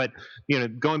will. But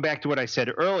going back to what I said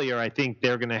earlier, I think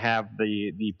they're going to have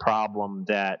the problem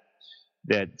that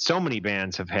so many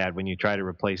bands have had when you try to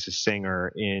replace a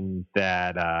singer, in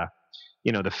that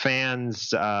the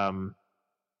fans.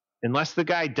 Unless the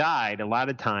guy died, a lot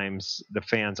of times the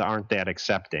fans aren't that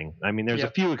accepting. I mean, there's a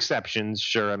few exceptions,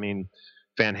 sure. I mean,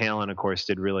 Van Halen, of course,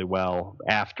 did really well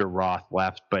after Roth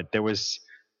left, but there was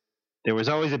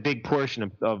always a big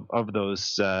portion of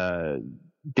those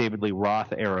David Lee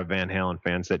Roth era Van Halen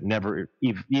fans that never,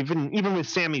 even with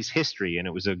Sammy's history, and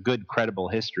it was a good, credible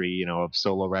history, of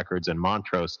solo records and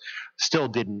Montrose, still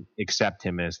didn't accept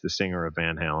him as the singer of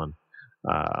Van Halen.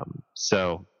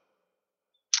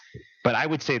 But I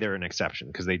would say they're an exception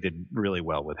because they did really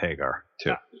well with Hagar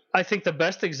too. I think the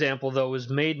best example, though, is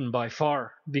Maiden by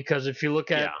far. Because if you look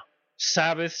at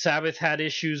Sabbath had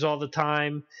issues all the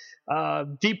time.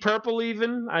 Deep Purple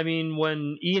even. I mean,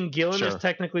 when Ian Gillan is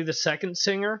technically the second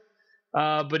singer.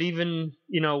 But even,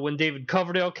 when David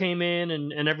Coverdale came in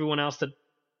and everyone else that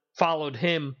followed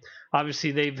him,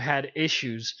 obviously they've had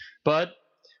issues. But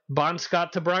Bon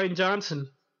Scott to Brian Johnson,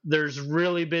 there's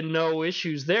really been no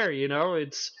issues there,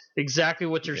 It's exactly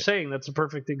what you're saying. That's a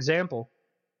perfect example.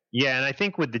 Yeah, and I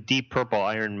think with the Deep Purple,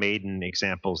 Iron Maiden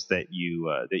examples that you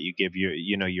give,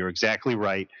 you're exactly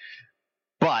right.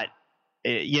 But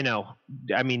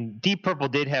I mean, Deep Purple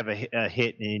did have a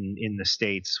hit in the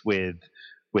States with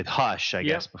Hush, I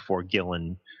guess, before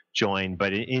Gillan joined.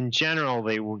 But in general,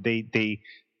 they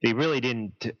really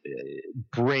didn't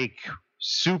break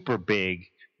super big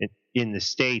in the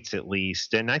States, at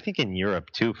least, and I think in Europe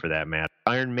too, for that matter.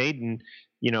 Iron Maiden,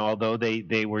 although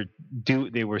they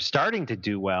were starting to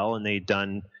do well, and they'd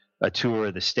done a tour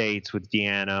of the States with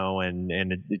Di'Anno and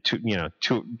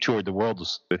toured the world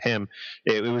with him.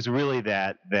 It was really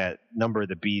that Number of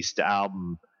the Beast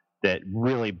album that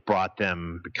really brought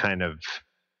them kind of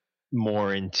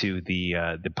more into the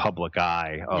public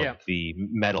eye of the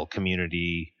metal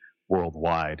community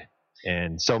worldwide.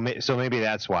 And so maybe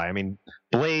that's why. I mean,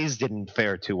 Blaze didn't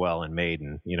fare too well in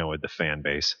Maiden, with the fan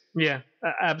base. Yeah,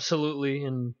 absolutely.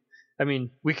 And I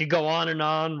mean, we could go on and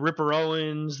on. Ripper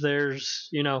Owens, there's,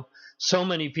 so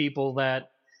many people that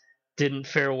didn't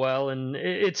fare well. And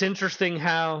it's interesting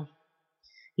how,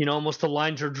 almost the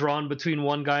lines are drawn between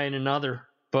one guy and another.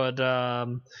 But,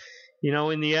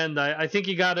 in the end, I think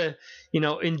you got to,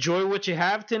 enjoy what you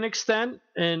have to an extent.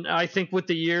 And I think with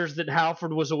the years that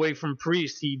Halford was away from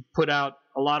Priest, he put out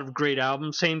a lot of great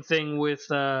albums. Same thing with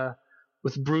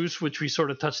Bruce, which we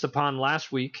sort of touched upon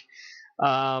last week.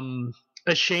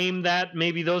 A shame that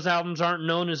maybe those albums aren't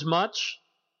known as much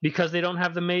because they don't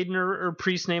have the Maiden or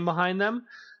Priest name behind them.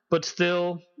 But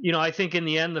still, I think in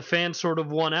the end, the fans sort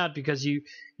of won out because you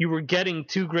were getting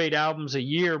 2 great albums a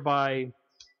year by,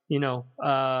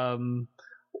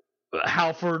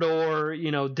 Halford or,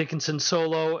 Dickinson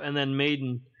solo and then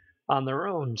Maiden on their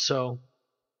own. So,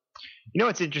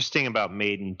 what's interesting about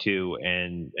Maiden too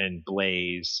and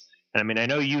Blaze. I mean, I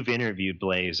know you've interviewed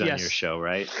Blaze on Yes. your show,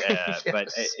 right? Yes. But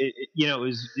it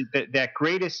was that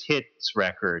greatest hits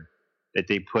record that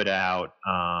they put out.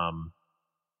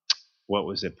 What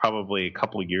was it? Probably a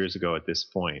couple of years ago at this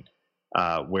point,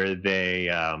 where they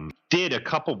did a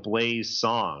couple Blaze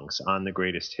songs on the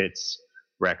greatest hits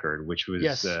record, which was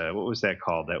Yes. What was that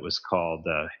called? That was called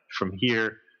From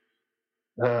Here.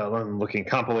 I'm looking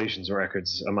compilations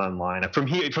records. I'm online. From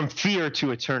Fear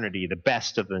to Eternity, the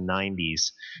best of the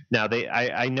 '90s. Now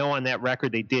I know on that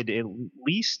record they did at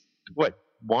least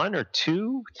one or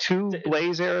two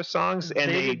Blaze era songs, and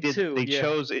They did two, they yeah.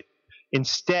 chose it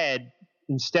instead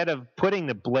of putting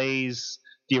the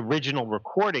original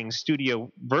recording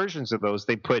studio versions of those,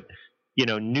 they put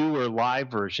newer live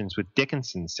versions with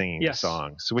Dickinson singing Yes.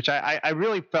 songs, which I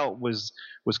really felt was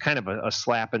kind of a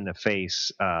slap in the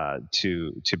face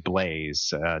to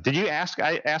Blaze. Did you ask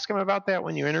him about that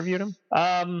when you interviewed him?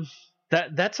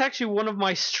 That's actually one of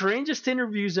my strangest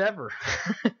interviews ever.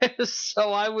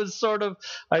 So I sort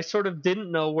of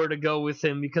didn't know where to go with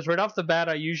him because right off the bat,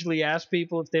 I usually ask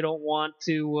people if they don't want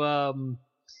to,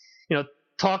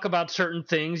 talk about certain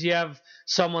things. You have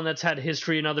someone that's had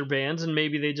history in other bands and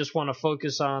maybe they just want to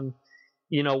focus on,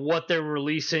 what they're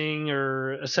releasing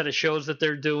or a set of shows that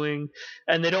they're doing.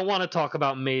 And they don't want to talk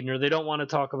about Maiden or they don't want to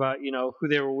talk about, who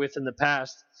they were with in the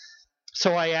past.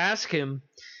 So I ask him,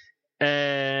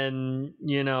 and,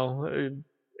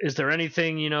 is there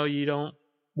anything, you don't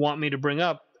want me to bring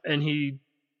up? And he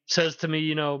says to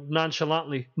me,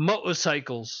 nonchalantly,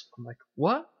 motorcycles. I'm like,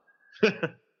 what?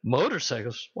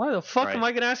 Motorcycles? Why the fuck Right. am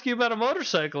I going to ask you about a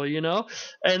motorcycle,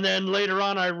 And then later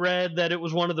on I read that it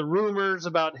was one of the rumors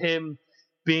about him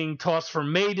being tossed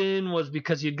from Maiden was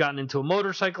because he'd gotten into a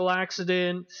motorcycle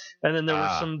accident. And then there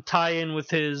was some tie-in with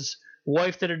his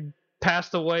wife that had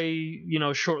passed away,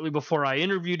 shortly before I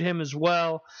interviewed him as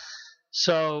well.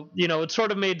 So, it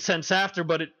sort of made sense after,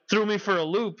 but it threw me for a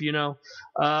loop,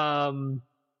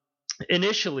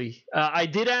 initially. I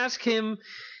did ask him,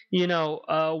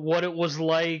 what it was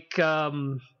like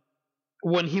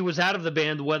when he was out of the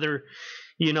band, whether,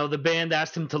 the band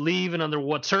asked him to leave and under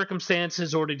what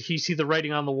circumstances, or did he see the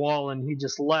writing on the wall and he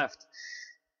just left?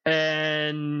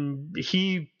 And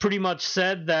he pretty much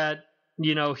said that,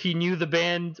 he knew the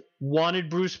band wanted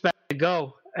Bruce back to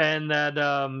go and that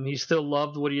he still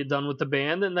loved what he had done with the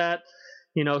band and that,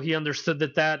 he understood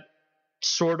that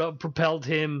sort of propelled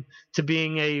him to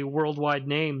being a worldwide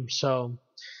name. So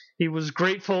he was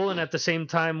grateful and at the same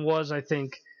time was, I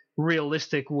think,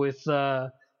 realistic with,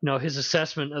 his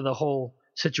assessment of the whole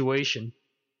situation.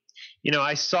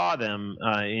 I saw them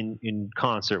in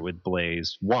concert with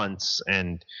Blaze once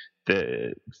and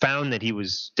found that he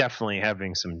was definitely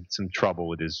having some trouble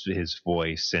with his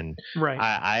voice. And Right.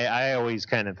 I always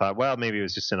kind of thought, well, maybe it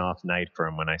was just an off night for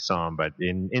him when I saw him. But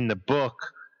in the book,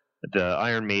 the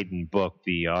Iron Maiden book,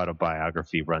 the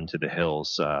autobiography Run to the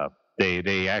Hills,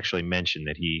 they actually mentioned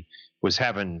that he was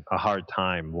having a hard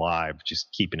time live,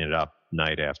 just keeping it up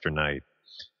night after night.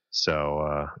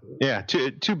 So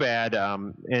too bad.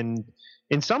 And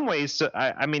in some ways,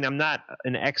 I mean, I'm not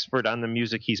an expert on the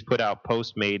music he's put out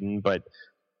post Maiden, but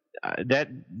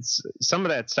some of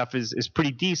that stuff is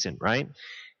pretty decent, right?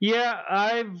 Yeah,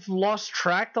 I've lost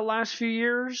track the last few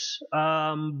years,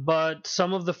 but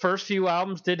some of the first few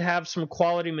albums did have some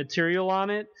quality material on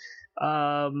it.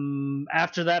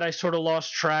 After that, I sort of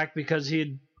lost track because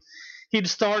he'd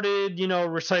started,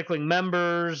 recycling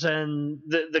members, and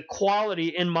the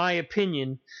quality, in my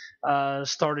opinion,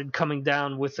 started coming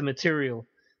down with the material.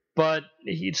 But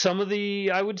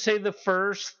I would say the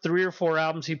first 3 or 4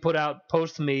 albums he put out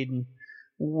post Maiden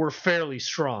were fairly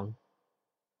strong.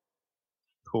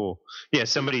 Cool. Yeah,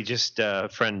 somebody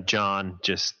friend John,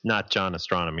 not John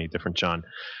Astronomy, different John,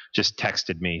 just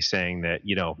texted me saying that,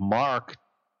 Mark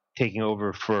taking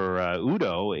over for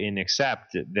Udo in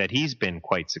Accept, that he's been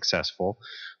quite successful,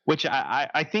 which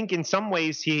I think in some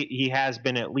ways he has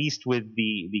been, at least with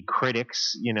the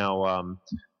critics.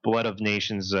 Blood of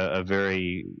Nations, a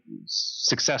very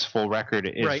successful record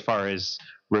as Right. far as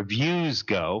reviews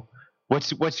go.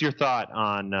 What's your thought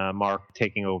on Mark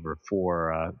taking over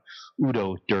for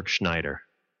Udo Dirkschneider?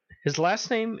 His last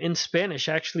name in Spanish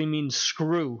actually means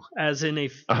screw, as in a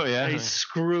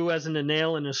screw, as in a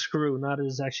nail in a screw, not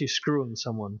as actually screwing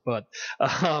someone. But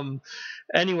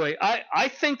anyway, I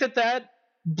think that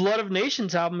Blood of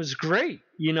Nations album is great.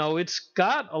 You know, it's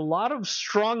got a lot of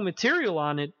strong material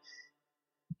on it.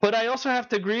 But I also have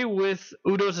to agree with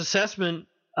Udo's assessment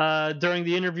during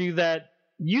the interview that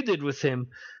you did with him.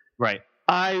 Right.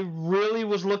 I really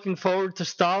was looking forward to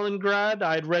Stalingrad.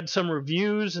 I'd read some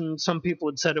reviews, and some people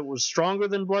had said it was stronger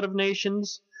than Blood of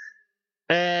Nations.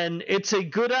 And it's a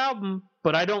good album,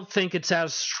 but I don't think it's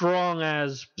as strong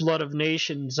as Blood of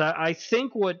Nations. I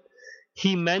think what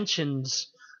he mentions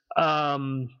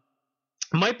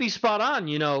might be spot on.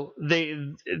 You know,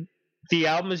 the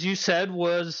album, as you said,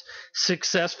 was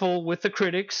successful with the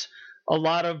critics. A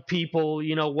lot of people,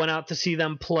 you know, went out to see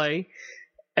them play.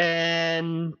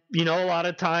 And, you know, a lot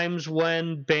of times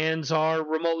when bands are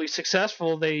remotely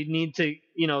successful, they need to,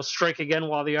 you know, strike again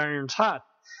while the iron's hot.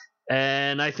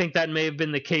 And I think that may have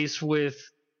been the case with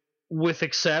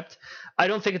Accept. I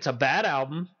don't think it's a bad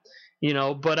album, you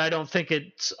know, but I don't think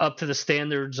it's up to the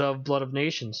standards of Blood of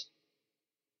Nations.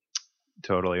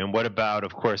 Totally. And what about,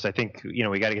 of course, I think, you know,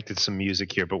 we got to get to some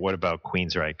music here, but what about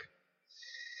Queensryche?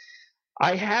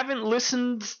 I haven't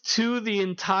listened to the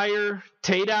entire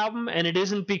Tate album, and it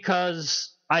isn't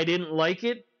because I didn't like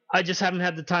it. I just haven't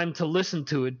had the time to listen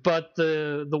to it. But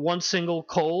the one single,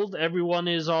 Cold, everyone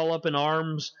is all up in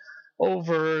arms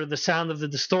over the sound of the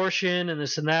distortion and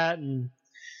this and that. And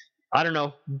I don't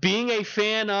know. Being a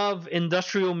fan of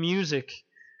industrial music,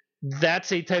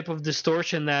 that's a type of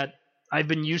distortion that I've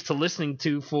been used to listening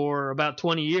to for about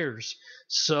 20 years.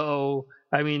 So,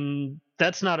 I mean,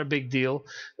 that's not a big deal.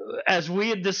 As we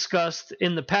had discussed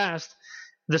in the past,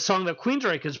 the song that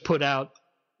Queensryche has put out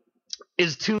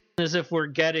is tuned as if we're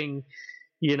getting,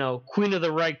 you know, Queen of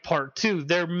the Reich Part 2.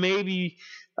 There may be,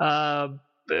 or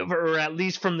at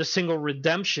least from the single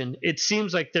Redemption, it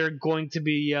seems like they're going to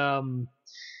be, you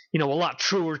know, a lot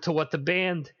truer to what the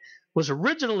band was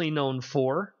originally known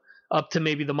for, up to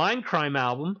maybe the Mindcrime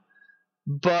album.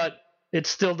 But it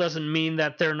still doesn't mean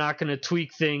that they're not going to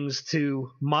tweak things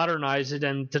to modernize it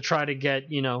and to try to get,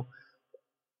 you know,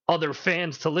 other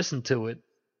fans to listen to it.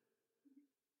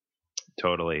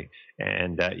 Totally.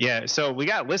 And yeah, so we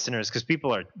got listeners because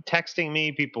people are texting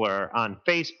me, people are on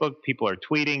Facebook, people are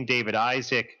tweeting. David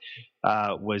Isaac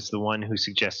was the one who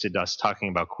suggested us talking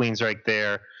about Queensryche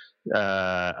there.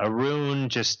 Arun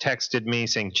just texted me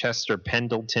saying Chester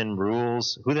Pendleton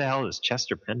rules. Who the hell is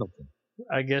Chester Pendleton?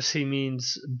 I guess he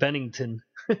means Bennington.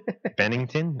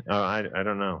 Bennington? Oh, I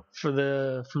don't know.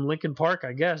 From Linkin Park,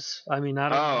 I guess. I mean, I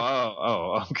don't know.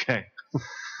 Oh, okay.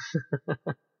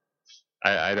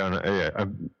 I don't know.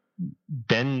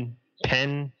 Yeah.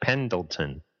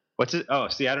 Pendleton. What's it? Oh,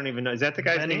 see, I don't even know. Is that the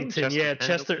guy's Bennington, name?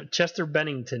 Chester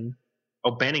Bennington.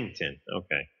 Oh, Bennington.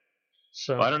 Okay.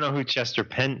 So well, I don't know who Chester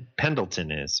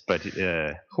Pendleton is, but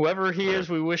whoever he is,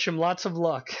 we wish him lots of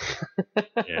luck.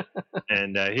 Yeah.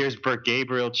 And here's Bert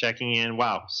Gabriel checking in.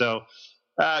 Wow. So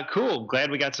cool.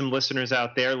 Glad we got some listeners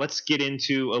out there. Let's get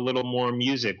into a little more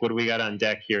music. What do we got on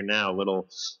deck here now?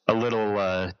 A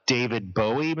little David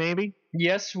Bowie, maybe?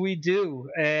 Yes, we do.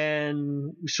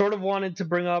 And we sort of wanted to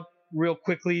bring up real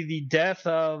quickly the death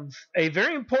of a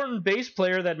very important bass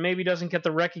player that maybe doesn't get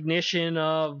the recognition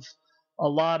of a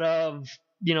lot of,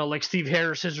 you know, like Steve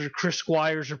Harris's or Chris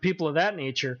Squires or people of that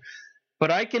nature.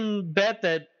 But I can bet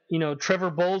that, you know,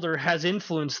 Trevor Bolder has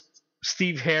influenced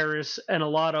Steve Harris and a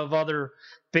lot of other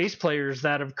bass players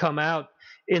that have come out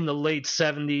in the late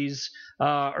 70s,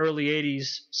 early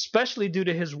 80s, especially due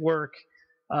to his work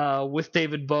with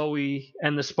David Bowie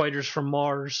and the Spiders from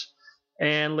Mars,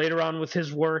 and later on with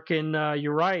his work in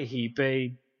Uriah Heep,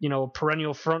 a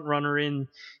perennial frontrunner in,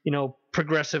 you know,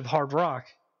 progressive hard rock.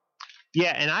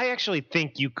 Yeah, and I actually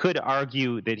think you could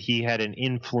argue that he had an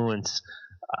influence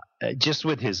just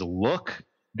with his look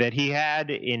that he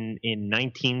had in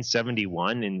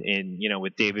 1971 and you know,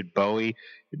 with David Bowie,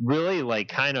 really like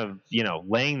kind of, you know,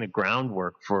 laying the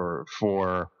groundwork for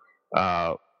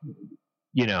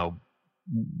you know,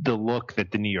 the look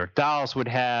that the New York Dolls would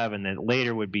have, and then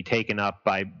later would be taken up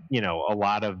by, you know, a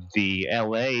lot of the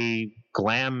LA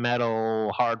glam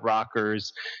metal hard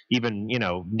rockers, even, you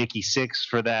know, Nikki Sixx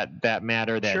for that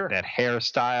matter, that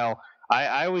hairstyle.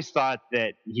 I always thought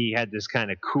that he had this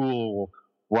kind of cool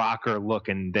rocker look,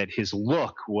 and that his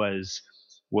look was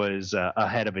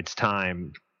ahead of its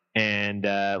time. And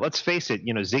let's face it,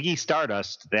 you know, Ziggy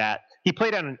Stardust, that he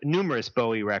played on numerous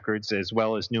Bowie records as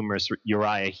well as numerous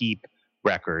Uriah Heep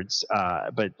records.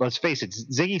 But let's face it,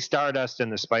 Ziggy Stardust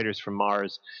and the Spiders from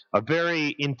Mars, a very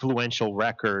influential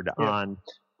record on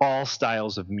all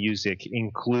styles of music,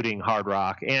 including hard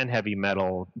rock and heavy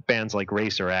metal. Bands like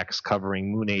Racer X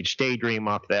covering Moon Age Daydream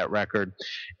off that record.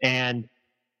 And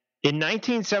in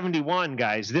 1971,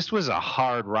 guys, this was a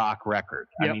hard rock record.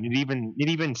 I mean, it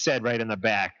even said right in the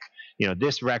back,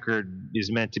 this record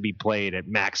is meant to be played at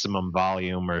maximum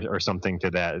volume or something to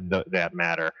that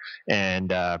matter.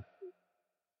 And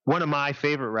one of my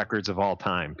favorite records of all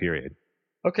time, period.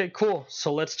 Okay, cool.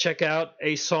 So let's check out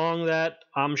a song that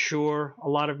I'm sure a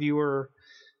lot of you are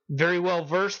very well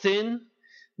versed in.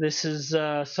 This is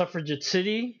Suffragette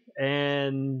City,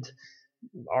 and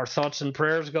our thoughts and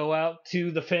prayers go out to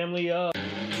the family of...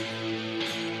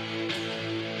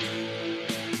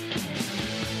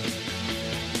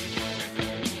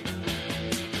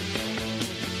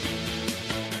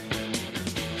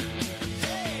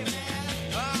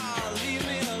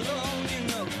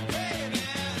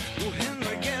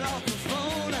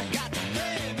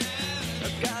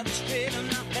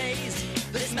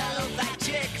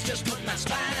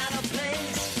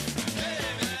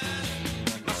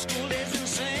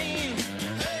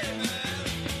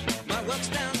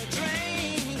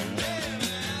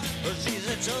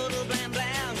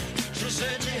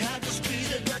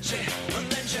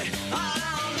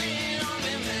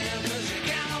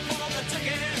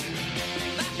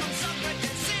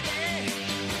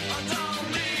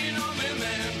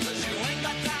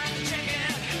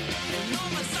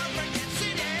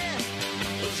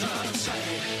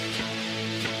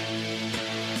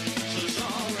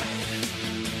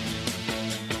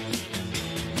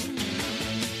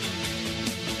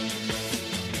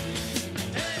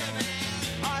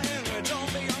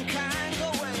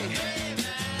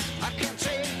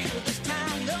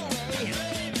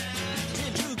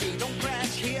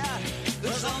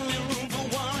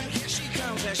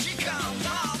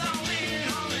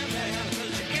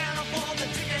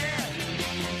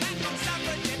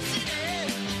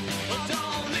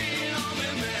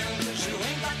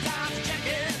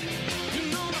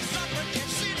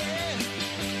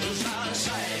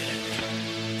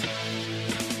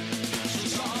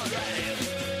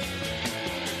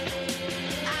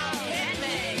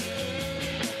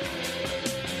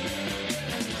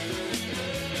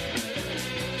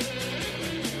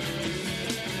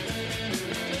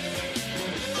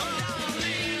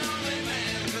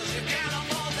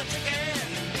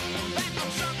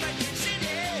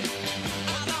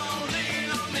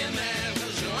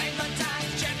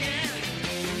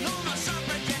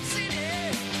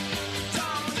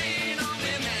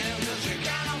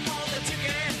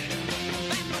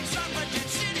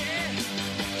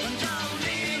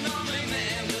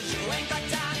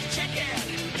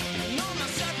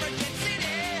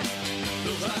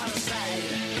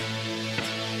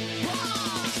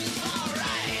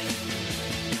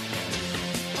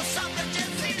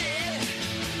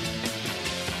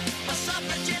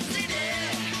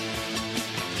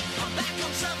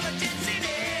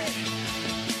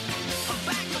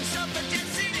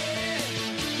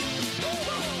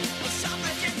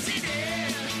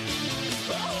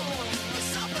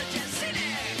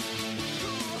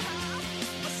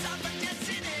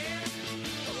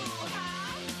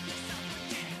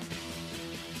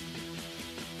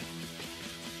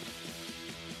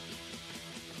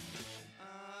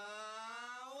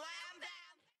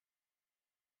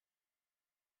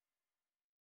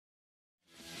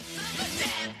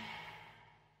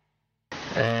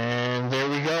 And there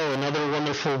we go. Another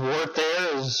wonderful wart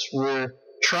there as we're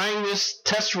trying this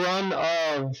test run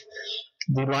of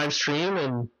the live stream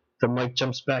and the mic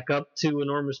jumps back up to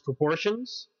enormous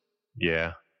proportions.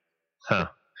 Yeah. Huh.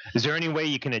 Is there any way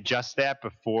you can adjust that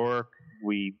before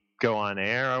we go on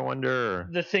air, I wonder? Or?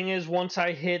 The thing is, once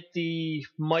I hit the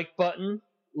mic button,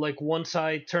 like once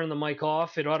I turn the mic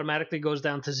off, it automatically goes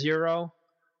down to 0.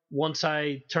 Once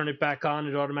I turn it back on,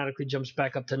 it automatically jumps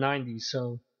back up to 90.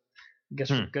 So I guess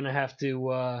we're going to have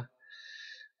to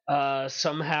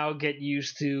somehow get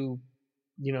used to,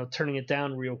 turning it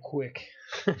down real quick.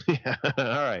 Yeah. All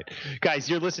right. Guys,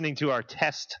 you're listening to our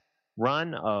test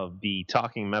run of the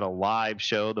Talking Metal live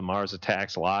show, the Mars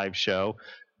Attacks live show.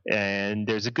 And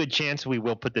there's a good chance we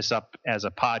will put this up as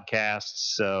a podcast.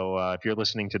 So if you're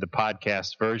listening to the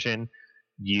podcast version,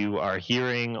 you are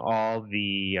hearing all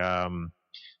the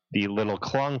little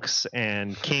clunks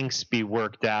and kinks be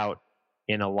worked out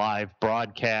in a live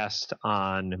broadcast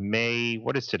on May,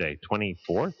 what is today,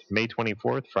 24th? May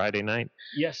 24th, Friday night?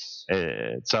 Yes.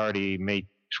 It's already May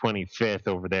 25th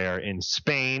over there in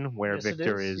Spain, where Yes,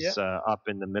 Victor is up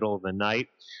in the middle of the night.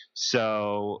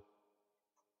 So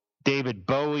David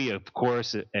Bowie, of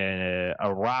course,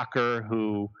 a rocker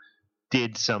who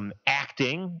did some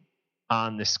acting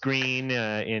on the screen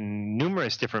in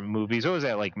numerous different movies. What was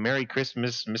that, like Merry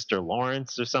Christmas, Mr.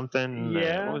 Lawrence or something?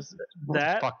 Yeah, what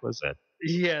the fuck was that?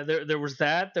 Yeah, there was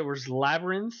that. There was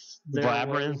Labyrinth.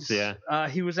 Yeah.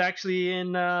 He was actually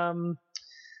in a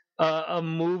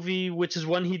movie, which is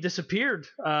when he disappeared.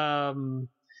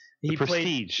 He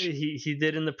Prestige. played. He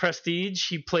did in The Prestige.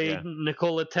 He played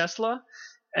Nikola Tesla,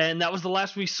 and that was the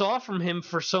last we saw from him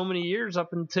for so many years,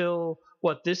 up until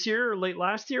this year or late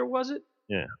last year, was it?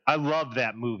 Yeah, I love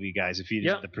that movie, guys. If you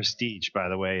did The Prestige, by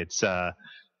the way, it's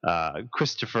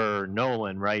Christopher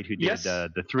Nolan, right? Who did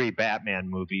the 3 Batman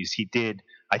movies. He did,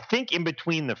 I think, in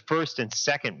between the first and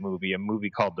second movie, a movie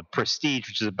called The Prestige,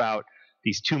 which is about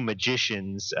these 2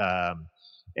 magicians.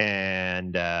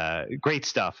 And great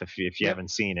stuff if you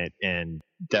haven't seen it, and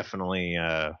definitely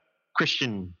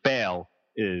Christian Bale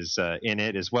is in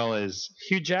it, as well as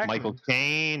Hugh Jackman, Michael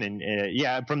Caine,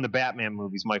 and from the Batman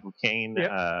movies, Michael Caine.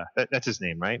 That's his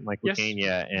name, right? Michael Caine,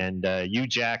 and Hugh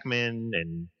Jackman,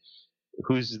 and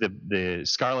who's the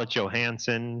Scarlett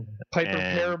Johansson, Piper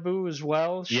Perabo as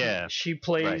well. She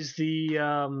plays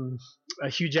the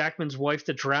Hugh Jackman's wife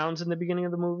that drowns in the beginning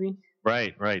of the movie.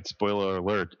 Right. Spoiler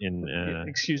alert.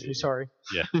 Excuse me, sorry.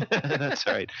 Yeah, that's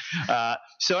right.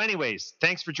 So anyways,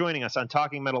 thanks for joining us on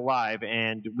Talking Metal Live,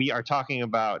 and we are talking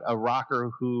about a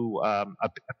rocker who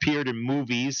appeared in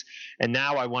movies, and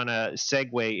now I want to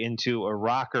segue into a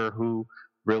rocker who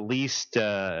released.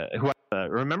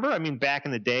 Remember? I mean, back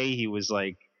in the day, he was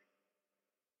like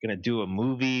going to do a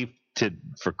movie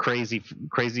for Crazy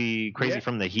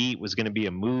from the Heat was going to be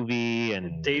a movie,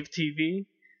 and Dave TV,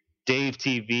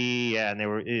 and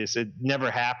it never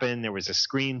happened. There was a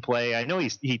screenplay. I know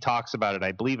he talks about it,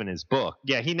 I believe, in his book.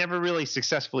 Yeah, he never really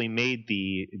successfully made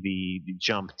the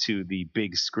jump to the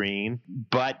big screen.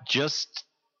 But just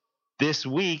this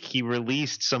week, he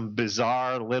released some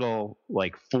bizarre little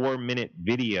 4-minute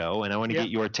video, and I want to get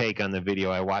your take on the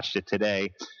video. I watched it today.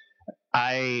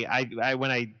 I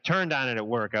when I turned on it at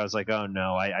work, I was like, oh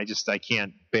no, I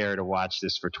can't bear to watch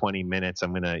this for 20 minutes.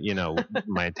 I'm gonna,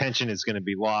 my attention is gonna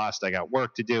be lost. I got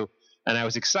work to do. And I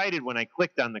was excited when I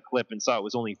clicked on the clip and saw it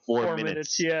was only 4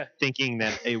 minutes, thinking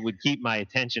that it would keep my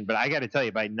attention. But I got to tell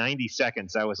you, by 90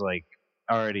 seconds, I was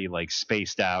already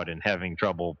spaced out and having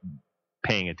trouble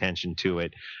paying attention to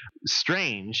it.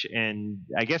 Strange. And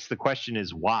I guess the question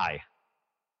is why?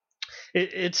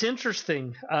 It's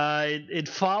interesting. It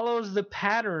follows the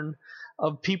pattern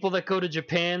of people that go to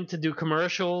Japan to do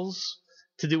commercials,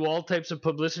 to do all types of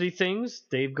publicity things.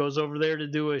 Dave goes over there to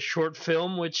do a short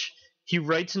film, which he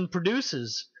writes and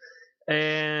produces,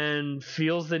 and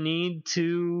feels the need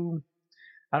to,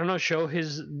 show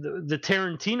the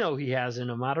Tarantino he has in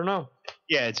him. I don't know.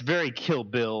 Yeah, it's very Kill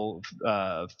Bill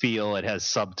feel. It has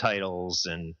subtitles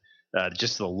and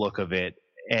just the look of it.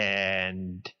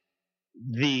 And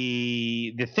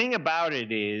the thing about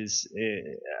it is,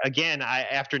 again,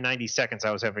 after 90 seconds,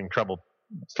 I was having trouble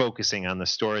focusing on the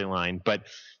storyline. But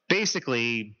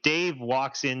basically, Dave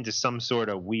walks into some sort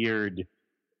of weird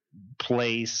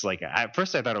place. At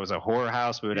first, I thought it was a horror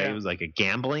house, but it was like a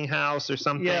gambling house or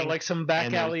something. Yeah, like some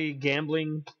back alley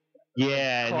gambling.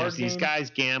 Yeah, and there's these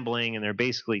guys gambling, and they're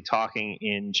basically talking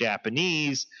in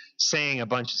Japanese, saying a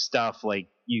bunch of stuff like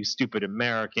 "you stupid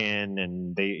American,"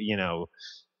 and they,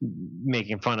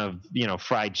 making fun of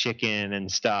fried chicken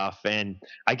and stuff. And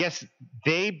I guess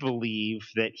they believe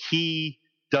that he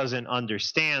doesn't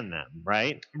understand them,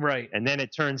 right? And then it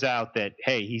turns out that,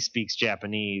 hey, he speaks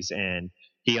Japanese and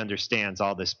he understands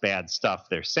all this bad stuff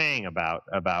they're saying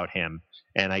about him.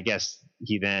 And I guess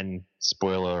he then,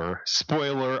 spoiler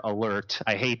alert,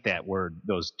 I hate that word,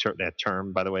 that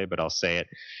term, by the way, but I'll say it.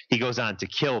 He goes on to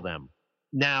kill them.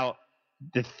 Now,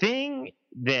 the thing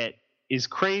that is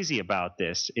crazy about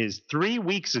this is 3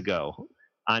 weeks ago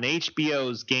on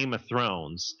HBO's Game of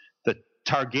Thrones, the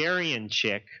Targaryen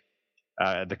chick,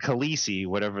 the Khaleesi,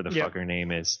 whatever the fuck her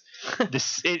name is,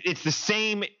 it's the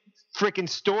same freaking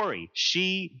story.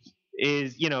 She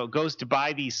is, goes to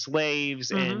buy these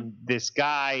slaves, and this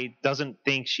guy doesn't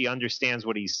think she understands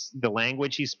the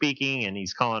language he's speaking, and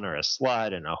he's calling her a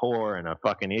slut and a whore and a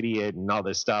fucking idiot and all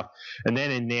this stuff. And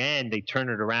then in the end, they turn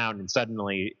it around, and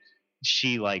suddenly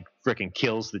she freaking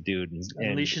kills the dude and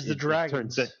unleashes the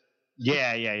dragons.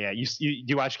 Yeah.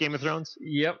 You watch Game of Thrones?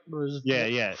 Yep.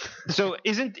 Yeah. So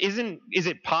is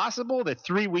it possible that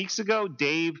 3 weeks ago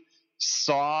Dave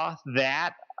saw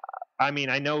that? I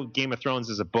mean, I know Game of Thrones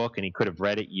is a book and he could have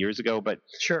read it years ago, but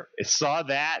sure, it saw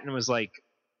that and was like,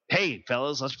 hey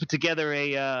fellas, let's put together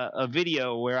a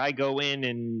video where I go in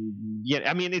and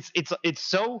I mean, it's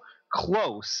so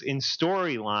close in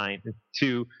storyline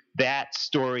to that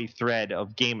story thread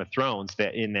of Game of Thrones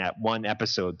that in that one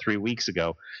episode 3 weeks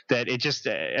ago, that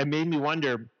it made me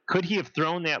wonder, could he have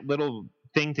thrown that little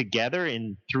thing together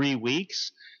in 3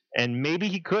 weeks? And maybe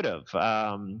he could have.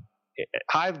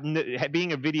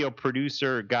 Being a video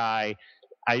producer guy,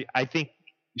 I think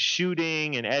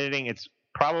shooting and editing, it's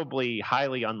probably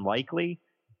highly unlikely,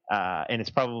 and it's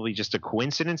probably just a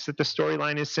coincidence that the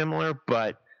storyline is similar,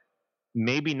 but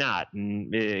maybe not,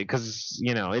 because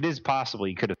it is possible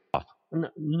he could have.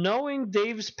 Knowing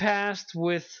Dave's past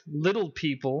with Little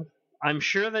People, I'm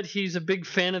sure that he's a big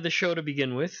fan of the show to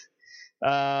begin with.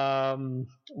 Now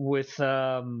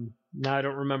I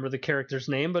don't remember the character's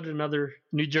name, but another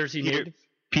New Jersey native.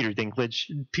 Peter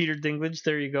Dinklage. Peter Dinklage,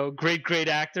 there you go. Great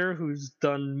actor who's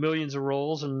done millions of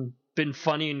roles and been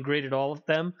funny and great at all of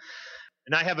them.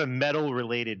 And I have a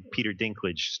metal-related Peter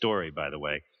Dinklage story, by the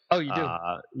way. Oh, you do?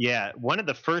 Yeah. One of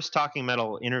the first Talking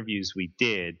Metal interviews we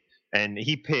did, and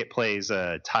he plays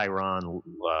Tyron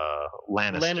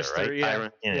Lannister,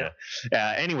 right? Yeah.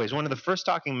 Yeah. Anyways, one of the first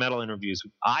Talking Metal interviews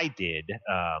I did,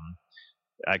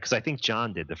 because I think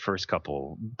John did the first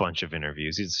bunch of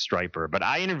interviews. He's a striper. But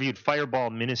I interviewed Fireball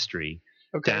Ministry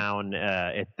down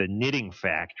at the Knitting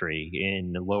Factory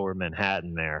in Lower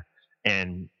Manhattan there.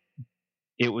 And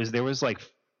there was like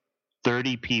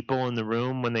 30 people in the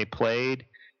room when they played,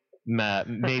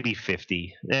 maybe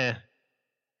 50.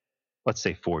 Let's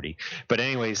say 40. But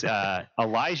anyways,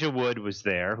 Elijah Wood was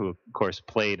there, who of course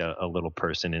played a little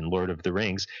person in Lord of the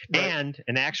Rings, right. And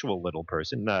an actual little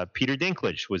person, Peter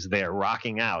Dinklage, was there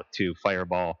rocking out to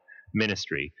Fireball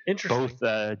Ministry. Interesting.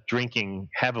 Both drinking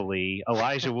heavily.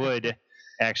 Elijah Wood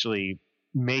actually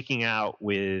making out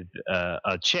with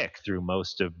a chick through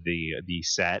most of the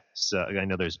set. So I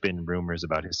know there's been rumors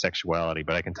about his sexuality,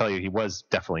 but I can tell you he was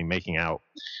definitely making out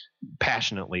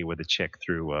passionately with a chick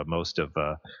through most of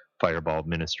Fireball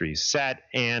Ministries set.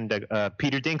 And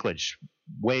Peter Dinklage,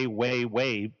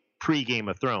 way pre Game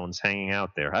of Thrones, hanging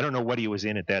out there. I don't know what he was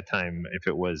in at that time, if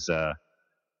it was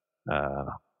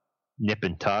Nip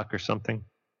and Tuck or something.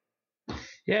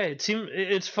 Yeah,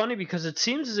 it's funny because it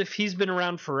seems as if he's been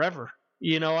around forever.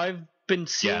 I've been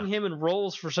seeing him in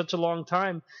roles for such a long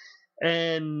time,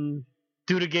 and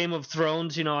due to Game of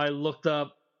Thrones, I looked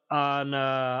up on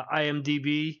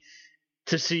IMDb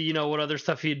to see, what other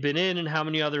stuff he had been in and how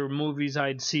many other movies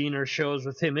I'd seen or shows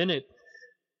with him in it.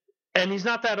 And he's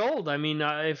not that old. I mean,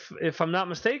 if I'm not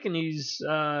mistaken, he's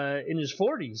in his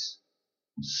 40s.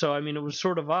 So, I mean, it was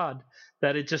sort of odd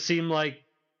that it just seemed like,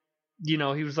 he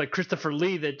was like Christopher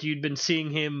Lee, that you'd been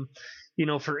seeing him,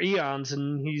 for eons,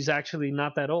 and he's actually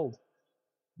not that old.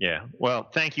 Yeah. Well,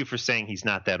 thank you for saying he's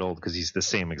not that old, because he's the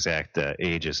same exact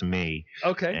age as me.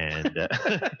 Okay. And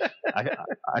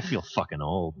I feel fucking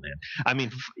old, man. I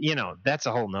mean, that's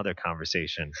a whole nother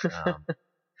conversation.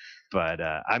 But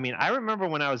I mean, I remember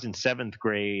when I was in 7th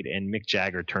grade and Mick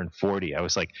Jagger turned 40. I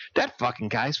was like, that fucking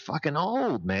guy's fucking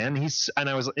old, man.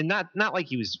 Not like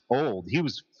he was old. He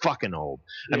was fucking old.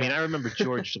 Yeah. I mean, I remember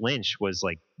George Lynch was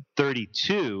like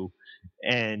 32.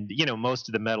 And, most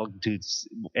of the metal dudes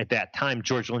at that time,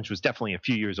 George Lynch was definitely a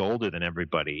few years older than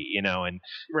everybody, and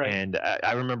right. And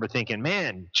I remember thinking,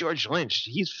 man, George Lynch,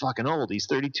 he's fucking old. He's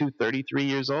 32, 33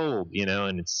 years old,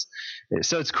 and it's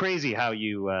crazy how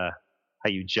you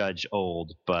judge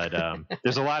old. But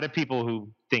there's a lot of people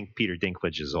who think Peter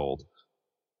Dinklage is old.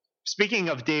 Speaking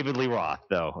of David Lee Roth,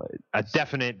 though,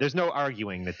 there's no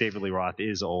arguing that David Lee Roth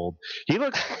is old. He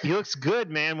looks good,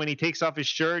 man. When he takes off his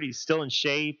shirt, he's still in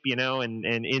shape, and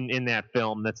in that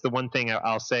film, that's the one thing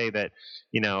I'll say that,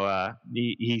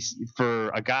 he's, for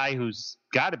a guy who's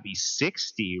got to be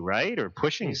 60, right? Or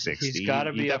pushing 60. He's got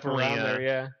to be up around there,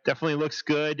 yeah. Definitely looks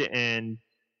good. And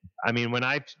I mean, when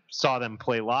I saw them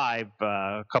play live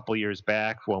a couple years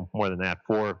back, well, more than that,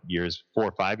 4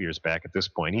 or 5 years back at this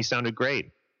point, he sounded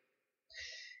great.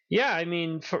 Yeah, I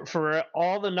mean, for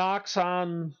all the knocks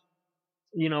on,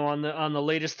 on the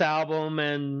latest album,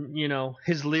 and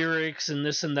his lyrics and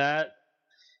this and that,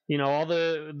 all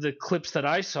the clips that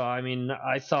I saw, I mean,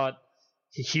 I thought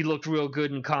he looked real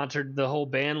good in concert. The whole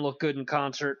band looked good in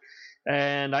concert,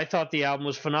 and I thought the album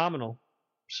was phenomenal.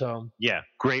 So yeah,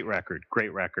 great record,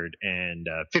 and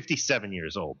 57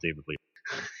 years old, David Lee.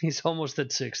 He's almost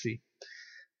at 60.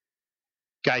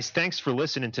 Guys, thanks for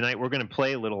listening tonight. We're going to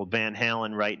play a little Van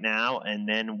Halen right now, and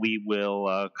then we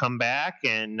will come back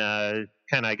and kind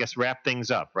of, I guess, wrap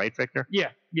things up. Right, Victor? Yeah,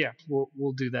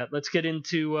 we'll do that. Let's get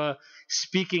into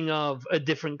speaking of a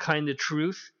different kind of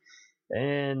truth,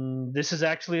 and this is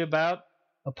actually about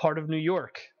a part of New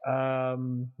York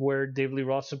where David Lee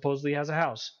Roth supposedly has a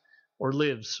house, or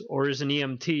lives, or is an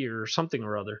EMT or something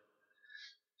or other.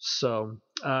 So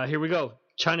here we go.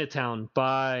 Chinatown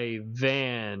by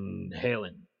Van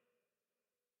Halen.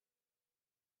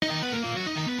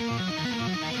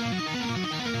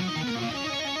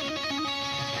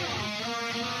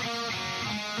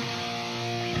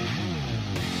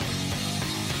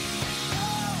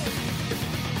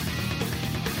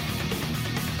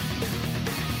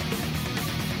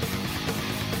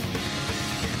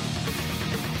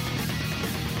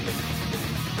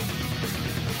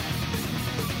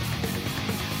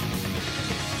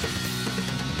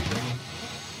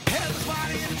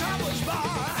 Everybody in Thomas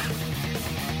Bar,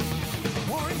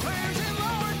 warring players in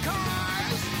lowered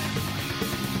cars.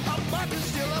 A buck is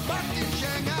still a buck in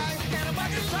Shanghai, and a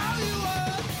buck is all you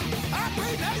are. I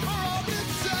pray night for all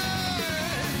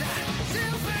concerned.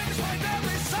 Still things like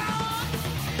every song.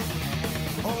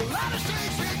 Whole lot of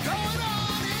strange shit going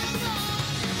on in the.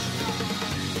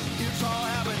 It's all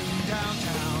happening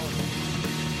downtown.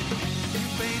 You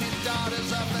painted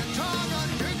daughters of the tongue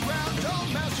underground,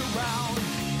 don't mess around.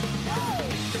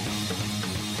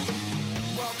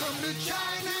 Welcome to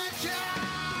Chinatown.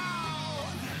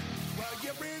 Well,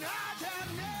 you've been out to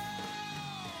know.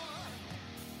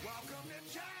 Welcome to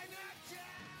Chinatown.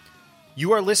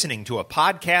 You are listening to a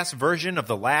podcast version of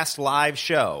the last live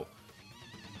show.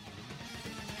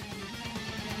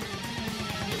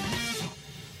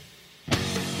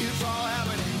 It's all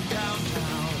happening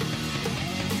downtown.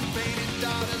 You painted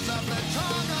daughters of the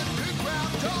tongue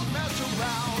underground, don't mess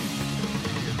around.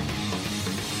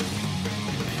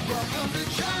 Welcome to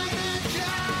Chinatown.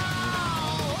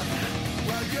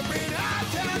 Well, you've been out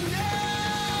to know.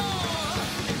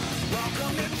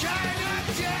 Welcome to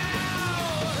Chinatown.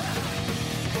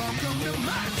 Welcome to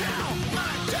my town,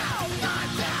 my town, my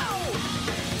town.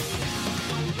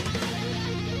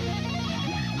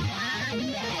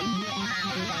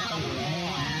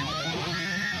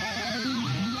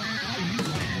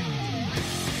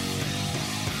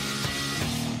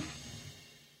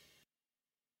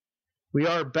 We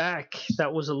are back.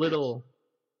 That was a little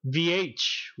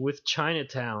VH with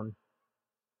Chinatown.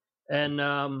 And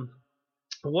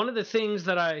one of the things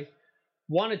that I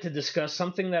wanted to discuss,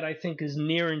 something that I think is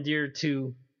near and dear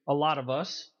to a lot of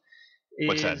us,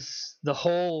 What's that? is the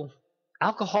whole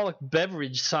alcoholic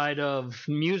beverage side of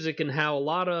music and how a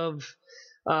lot of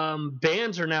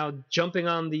bands are now jumping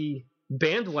on the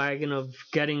bandwagon of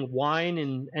getting wine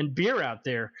and beer out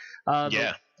there.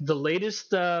 Yeah. The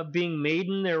latest being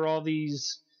Maiden. There are all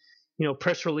these,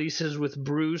 press releases with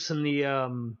Bruce and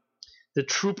the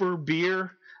Trooper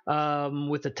beer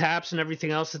with the taps and everything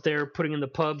else that they're putting in the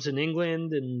pubs in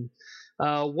England. And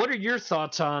what are your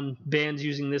thoughts on bands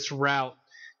using this route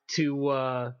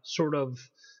to sort of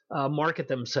market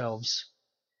themselves?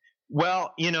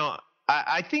 Well,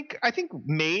 I think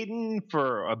Maiden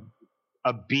for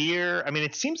a beer. I mean,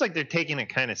 it seems like they're taking it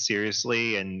kind of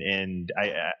seriously, and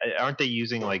aren't they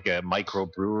using like a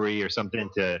microbrewery or something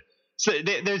to? So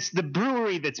there's the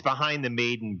brewery that's behind the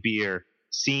Maiden beer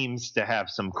seems to have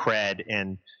some cred,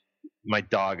 and my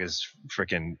dog is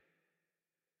freaking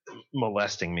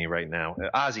molesting me right now.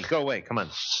 Ozzy, go away! Come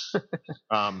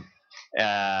on.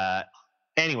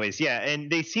 Anyways, yeah,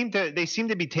 and they seem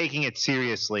to be taking it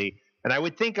seriously. And I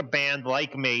would think a band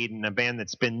like Maiden, a band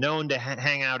that's been known to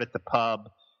hang out at the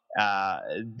pub,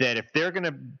 that if they're going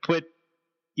to put,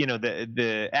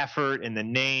 the effort and the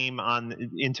name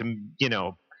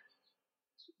into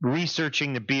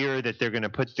researching the beer that they're going to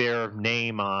put their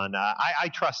name on, I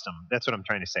trust them. That's what I'm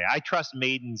trying to say. I trust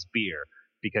Maiden's beer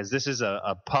because this is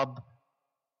a pub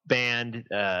band.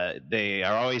 They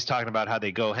are always talking about how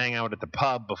they go hang out at the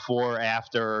pub before,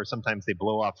 after, or sometimes they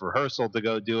blow off rehearsal to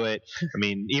go do it. I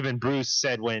mean, even Bruce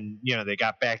said when they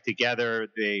got back together,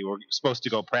 they were supposed to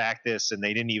go practice and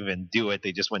they didn't even do it.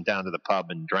 They just went down to the pub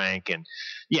and drank. And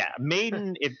yeah,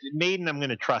 Maiden, I'm going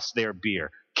to trust their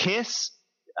beer. Kiss,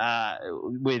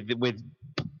 with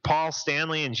Paul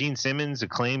Stanley and Gene Simmons, who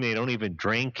claim they don't even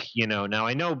drink. Now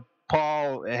I know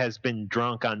Paul has been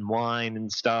drunk on wine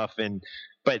and stuff,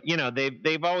 but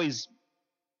they've always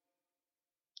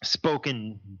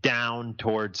spoken down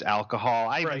towards alcohol.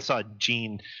 I even saw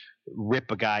Gene rip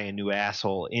a guy a new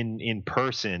asshole in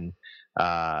person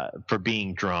for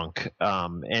being drunk.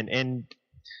 And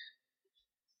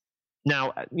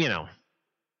now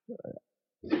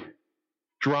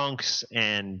drunks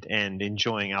and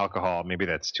enjoying alcohol, maybe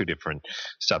that's two different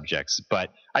subjects.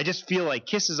 But I just feel like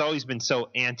Kiss has always been so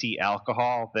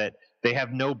anti-alcohol that they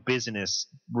have no business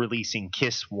releasing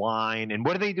Kiss wine. And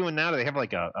what are they doing now? Do they have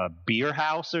like a beer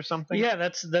house or something? Yeah,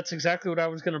 that's exactly what I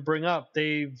was going to bring up.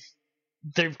 They've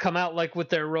come out like with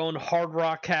their own Hard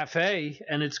Rock Cafe,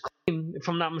 and it's, if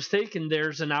I'm not mistaken,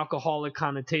 there's an alcoholic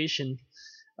connotation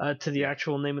to the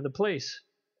actual name of the place.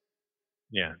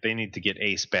 Yeah, they need to get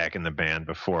Ace back in the band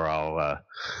before I'll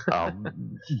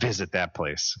visit that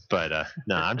place. But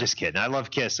no, I'm just kidding. I love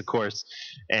Kiss, of course,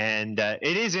 and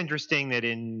it is interesting that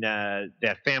in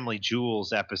that Family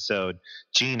Jewels episode,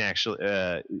 Gene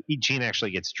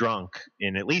actually gets drunk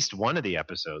in at least one of the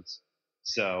episodes.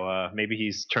 So maybe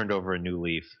he's turned over a new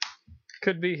leaf.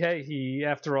 Could be. Hey, he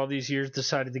after all these years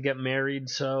decided to get married.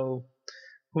 So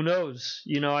who knows?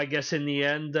 I guess in the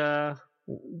end.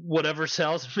 Whatever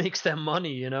sells makes them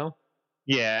money,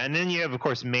 Yeah, and then you have, of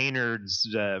course, Maynard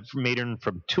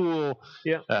from Tool,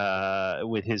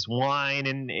 with his wine,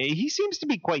 and he seems to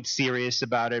be quite serious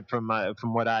about it from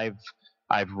what I've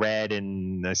read,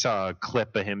 and I saw a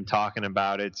clip of him talking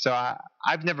about it. So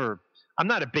I'm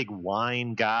not a big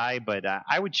wine guy, but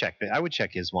I would check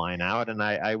his wine out, and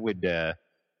I would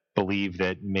believe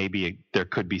that maybe there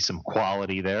could be some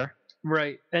quality there.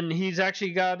 Right, and he's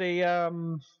actually got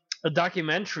a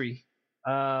documentary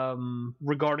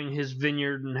regarding his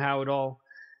vineyard and how it all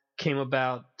came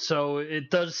about. So it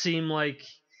does seem like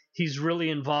he's really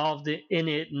involved in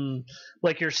it, and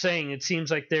like you're saying, it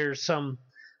seems like there's some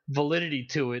validity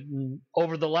to it. And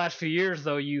over the last few years,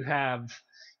 though, you have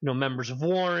members of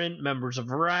Warrant, members of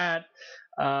Rat,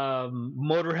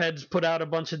 Motorhead's put out a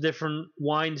bunch of different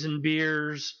wines and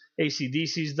beers.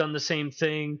 AC/DC's done the same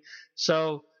thing.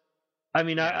 So I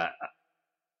mean,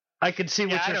 I could see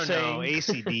what you're saying. I don't know.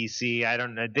 AC/DC, I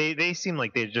don't know. They seem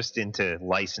like they're just into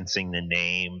licensing the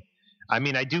name. I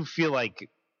mean, I do feel like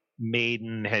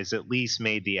Maiden has at least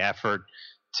made the effort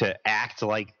to act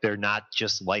like they're not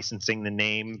just licensing the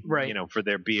name, right, for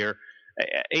their beer.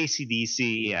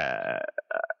 AC/DC,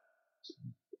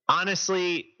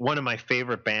 honestly, one of my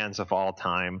favorite bands of all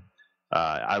time.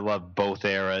 I love both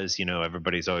eras.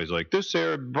 Everybody's always like, this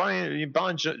era,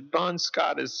 Bon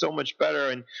Scott is so much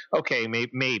better. And okay,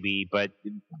 maybe, but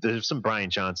there's some Brian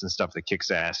Johnson stuff that kicks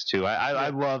ass too. I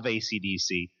love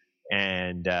AC/DC,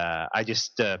 and I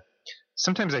just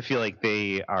sometimes I feel like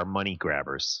they are money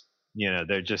grabbers.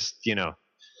 They're just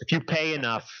if you pay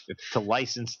enough to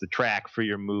license the track for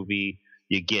your movie,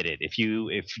 you get it. If you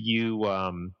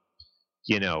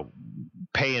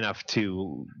pay enough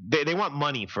to they want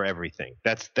money for everything.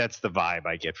 That's the vibe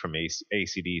I get from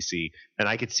AC/DC, and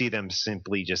I could see them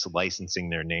simply just licensing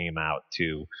their name out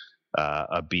to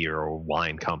a beer or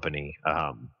wine company.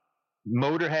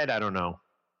 Motorhead, I don't know.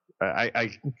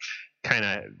 I kind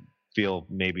of feel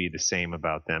maybe the same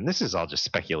about them. This is all just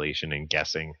speculation and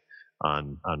guessing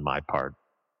on my part.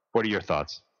 What are your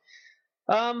thoughts?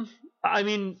 I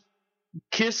mean,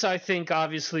 Kiss, I think,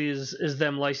 obviously is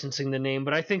them licensing the name,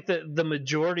 but I think that the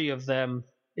majority of them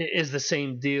is the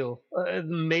same deal.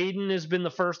 Maiden has been the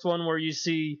first one where you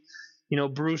see,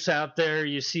 Bruce out there.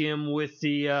 You see him with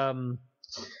the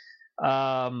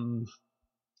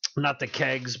not the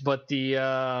kegs, but the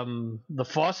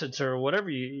faucets or whatever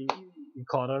you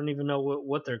call it. I don't even know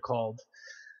what they're called.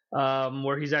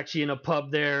 Where he's actually in a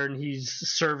pub there and he's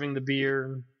serving the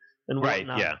beer and whatnot.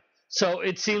 Right, yeah. So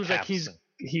it seems like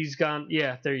he's gone,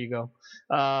 yeah, there you go.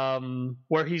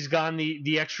 Where he's gone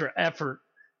the extra effort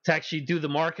to actually do the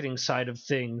marketing side of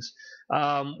things.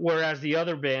 Whereas the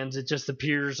other bands, it just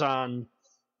appears on,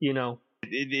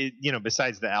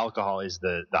 besides the alcohol is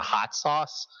the hot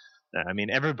sauce. I mean,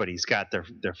 everybody's got their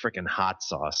freaking hot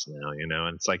sauce now,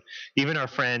 and it's like even our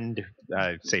friend,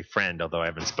 say friend, although I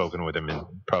haven't spoken with him in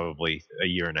probably a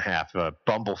year and a half,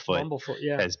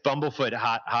 Bumblefoot has Bumblefoot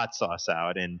hot sauce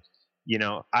out. And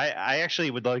I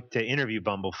actually would like to interview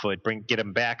Bumblefoot, get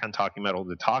him back on Talking Metal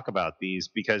to talk about these,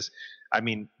 because I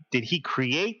mean, did he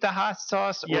create the hot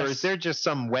sauce, or is there just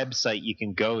some website you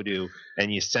can go to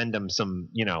and you send them some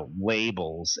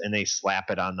labels and they slap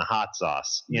it on the hot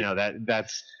sauce?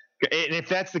 That's and if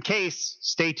that's the case,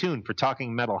 stay tuned for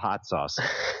Talking Metal hot sauce.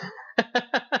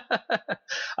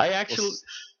 I actually.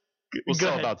 We'll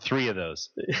sell about 3 of those.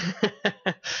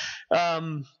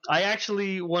 I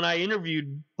actually, when I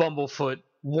interviewed Bumblefoot,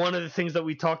 one of the things that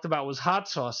we talked about was hot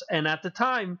sauce. And at the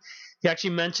time, he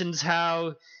actually mentions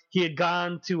how he had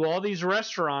gone to all these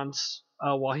restaurants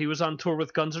while he was on tour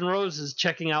with Guns N' Roses,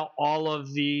 checking out all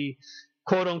of the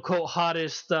quote-unquote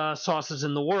hottest sauces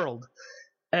in the world.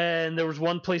 And there was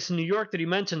one place in New York that he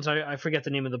mentions, I forget the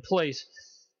name of the place,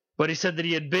 but he said that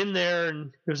he had been there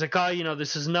and he was like,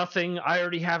 this is nothing. I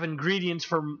already have ingredients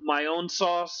for my own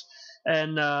sauce,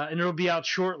 and it'll be out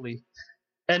shortly.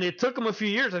 And it took him a few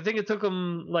years. I think it took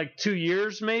him like 2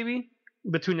 years maybe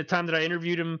between the time that I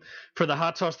interviewed him for the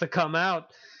hot sauce to come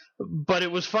out. But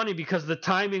it was funny because the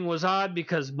timing was odd,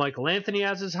 because Michael Anthony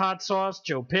has his hot sauce,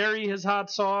 Joe Perry has hot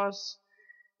sauce,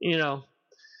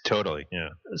 Totally, yeah.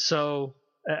 So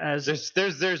as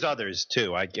There's others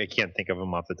too. I can't think of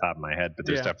them off the top of my head, but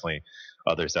there's Yeah. definitely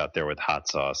others out there with hot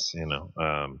sauce. Now,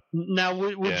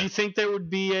 would Yeah. you think there would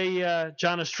be a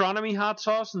John Astronomy hot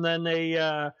sauce and then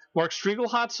a Mark Striegel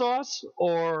hot sauce,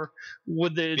 or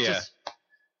would they Yeah. just?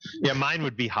 Yeah, mine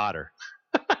would be hotter.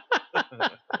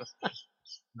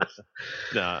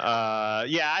 No,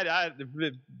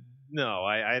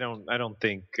 I don't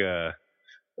think.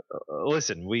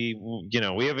 Listen, we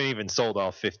haven't even sold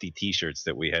all 50 T-shirts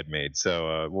that we had made,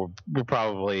 so we're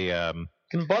probably Can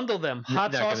bundle them,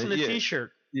 hot not sauce gonna- and a yeah.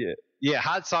 T-shirt.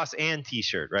 hot sauce and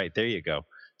T-shirt. Right there, you go.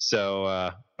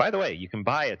 So, by the way, you can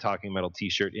buy a Talking Metal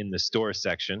T-shirt in the store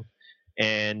section.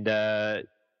 And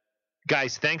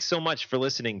guys, thanks so much for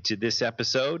listening to this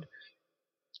episode.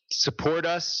 Support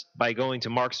us by going to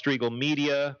Mark Striegel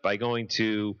Media, by going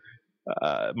to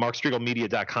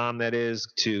markstriegelmedia.com, that is,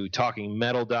 to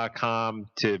talkingmetal.com,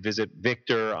 to visit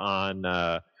Victor on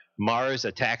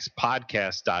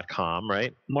MarsAttacksPodcast.com,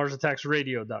 right?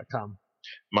 MarsAttacksRadio.com.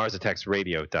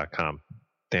 MarsAttacksRadio.com.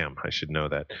 Damn, I should know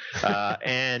that.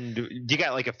 And you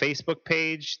got like a Facebook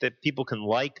page that people can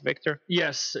like, Victor?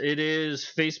 Yes, it is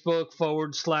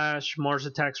Facebook/Mars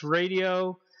Attacks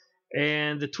Radio,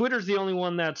 and the Twitter's the only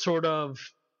one that's sort of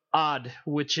odd,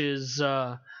 which is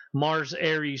Mars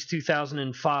Aries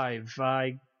 2005.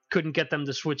 I couldn't get them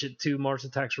to switch it to Mars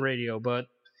Attacks Radio, but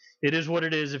it is what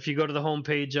it is. If you go to the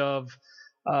homepage of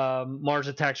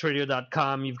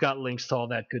MarsAttacksRadio.com, you've got links to all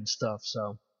that good stuff.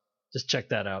 So just check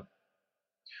that out.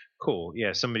 Cool.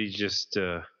 Yeah, somebody just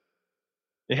threw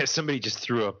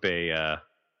up a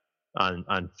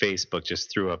on Facebook,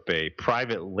 just threw up a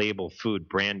private label food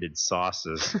branded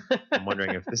sauces. I'm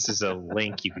wondering if this is a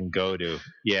link you can go to.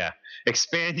 Yeah,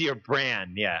 expand your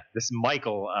brand. Yeah, this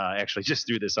Michael actually just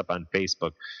threw this up on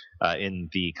Facebook in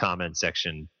the comment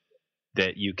section.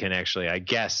 That you can actually, I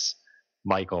guess,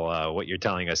 Michael, what you're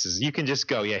telling us is you can just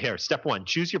go. Yeah, here. Step 1,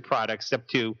 choose your product. Step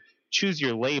 2, choose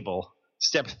your label.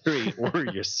 Step 3,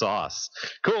 order your sauce.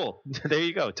 Cool. There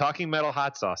you go. Talking Metal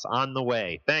hot sauce on the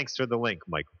way. Thanks for the link,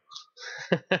 Michael.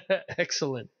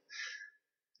 Excellent.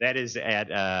 That is at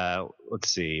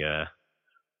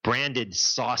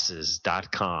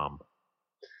brandedsauces.com.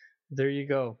 There you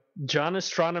go. John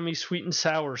Astronomy sweet and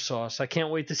sour sauce. I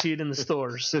can't wait to see it in the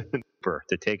stores. To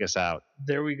take us out.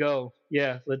 There we go.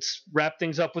 Yeah, let's wrap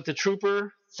things up with the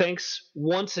Trooper. Thanks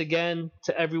once again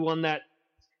to everyone that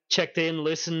checked in,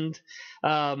 listened,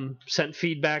 sent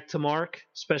feedback to Mark,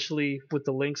 especially with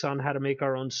the links on how to make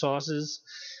our own sauces.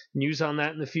 News on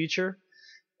that in the future.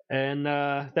 And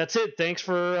that's it. Thanks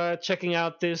for checking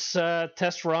out this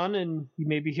test run, and you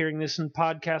may be hearing this in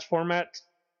podcast format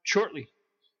shortly.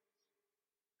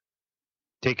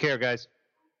 Take care, guys.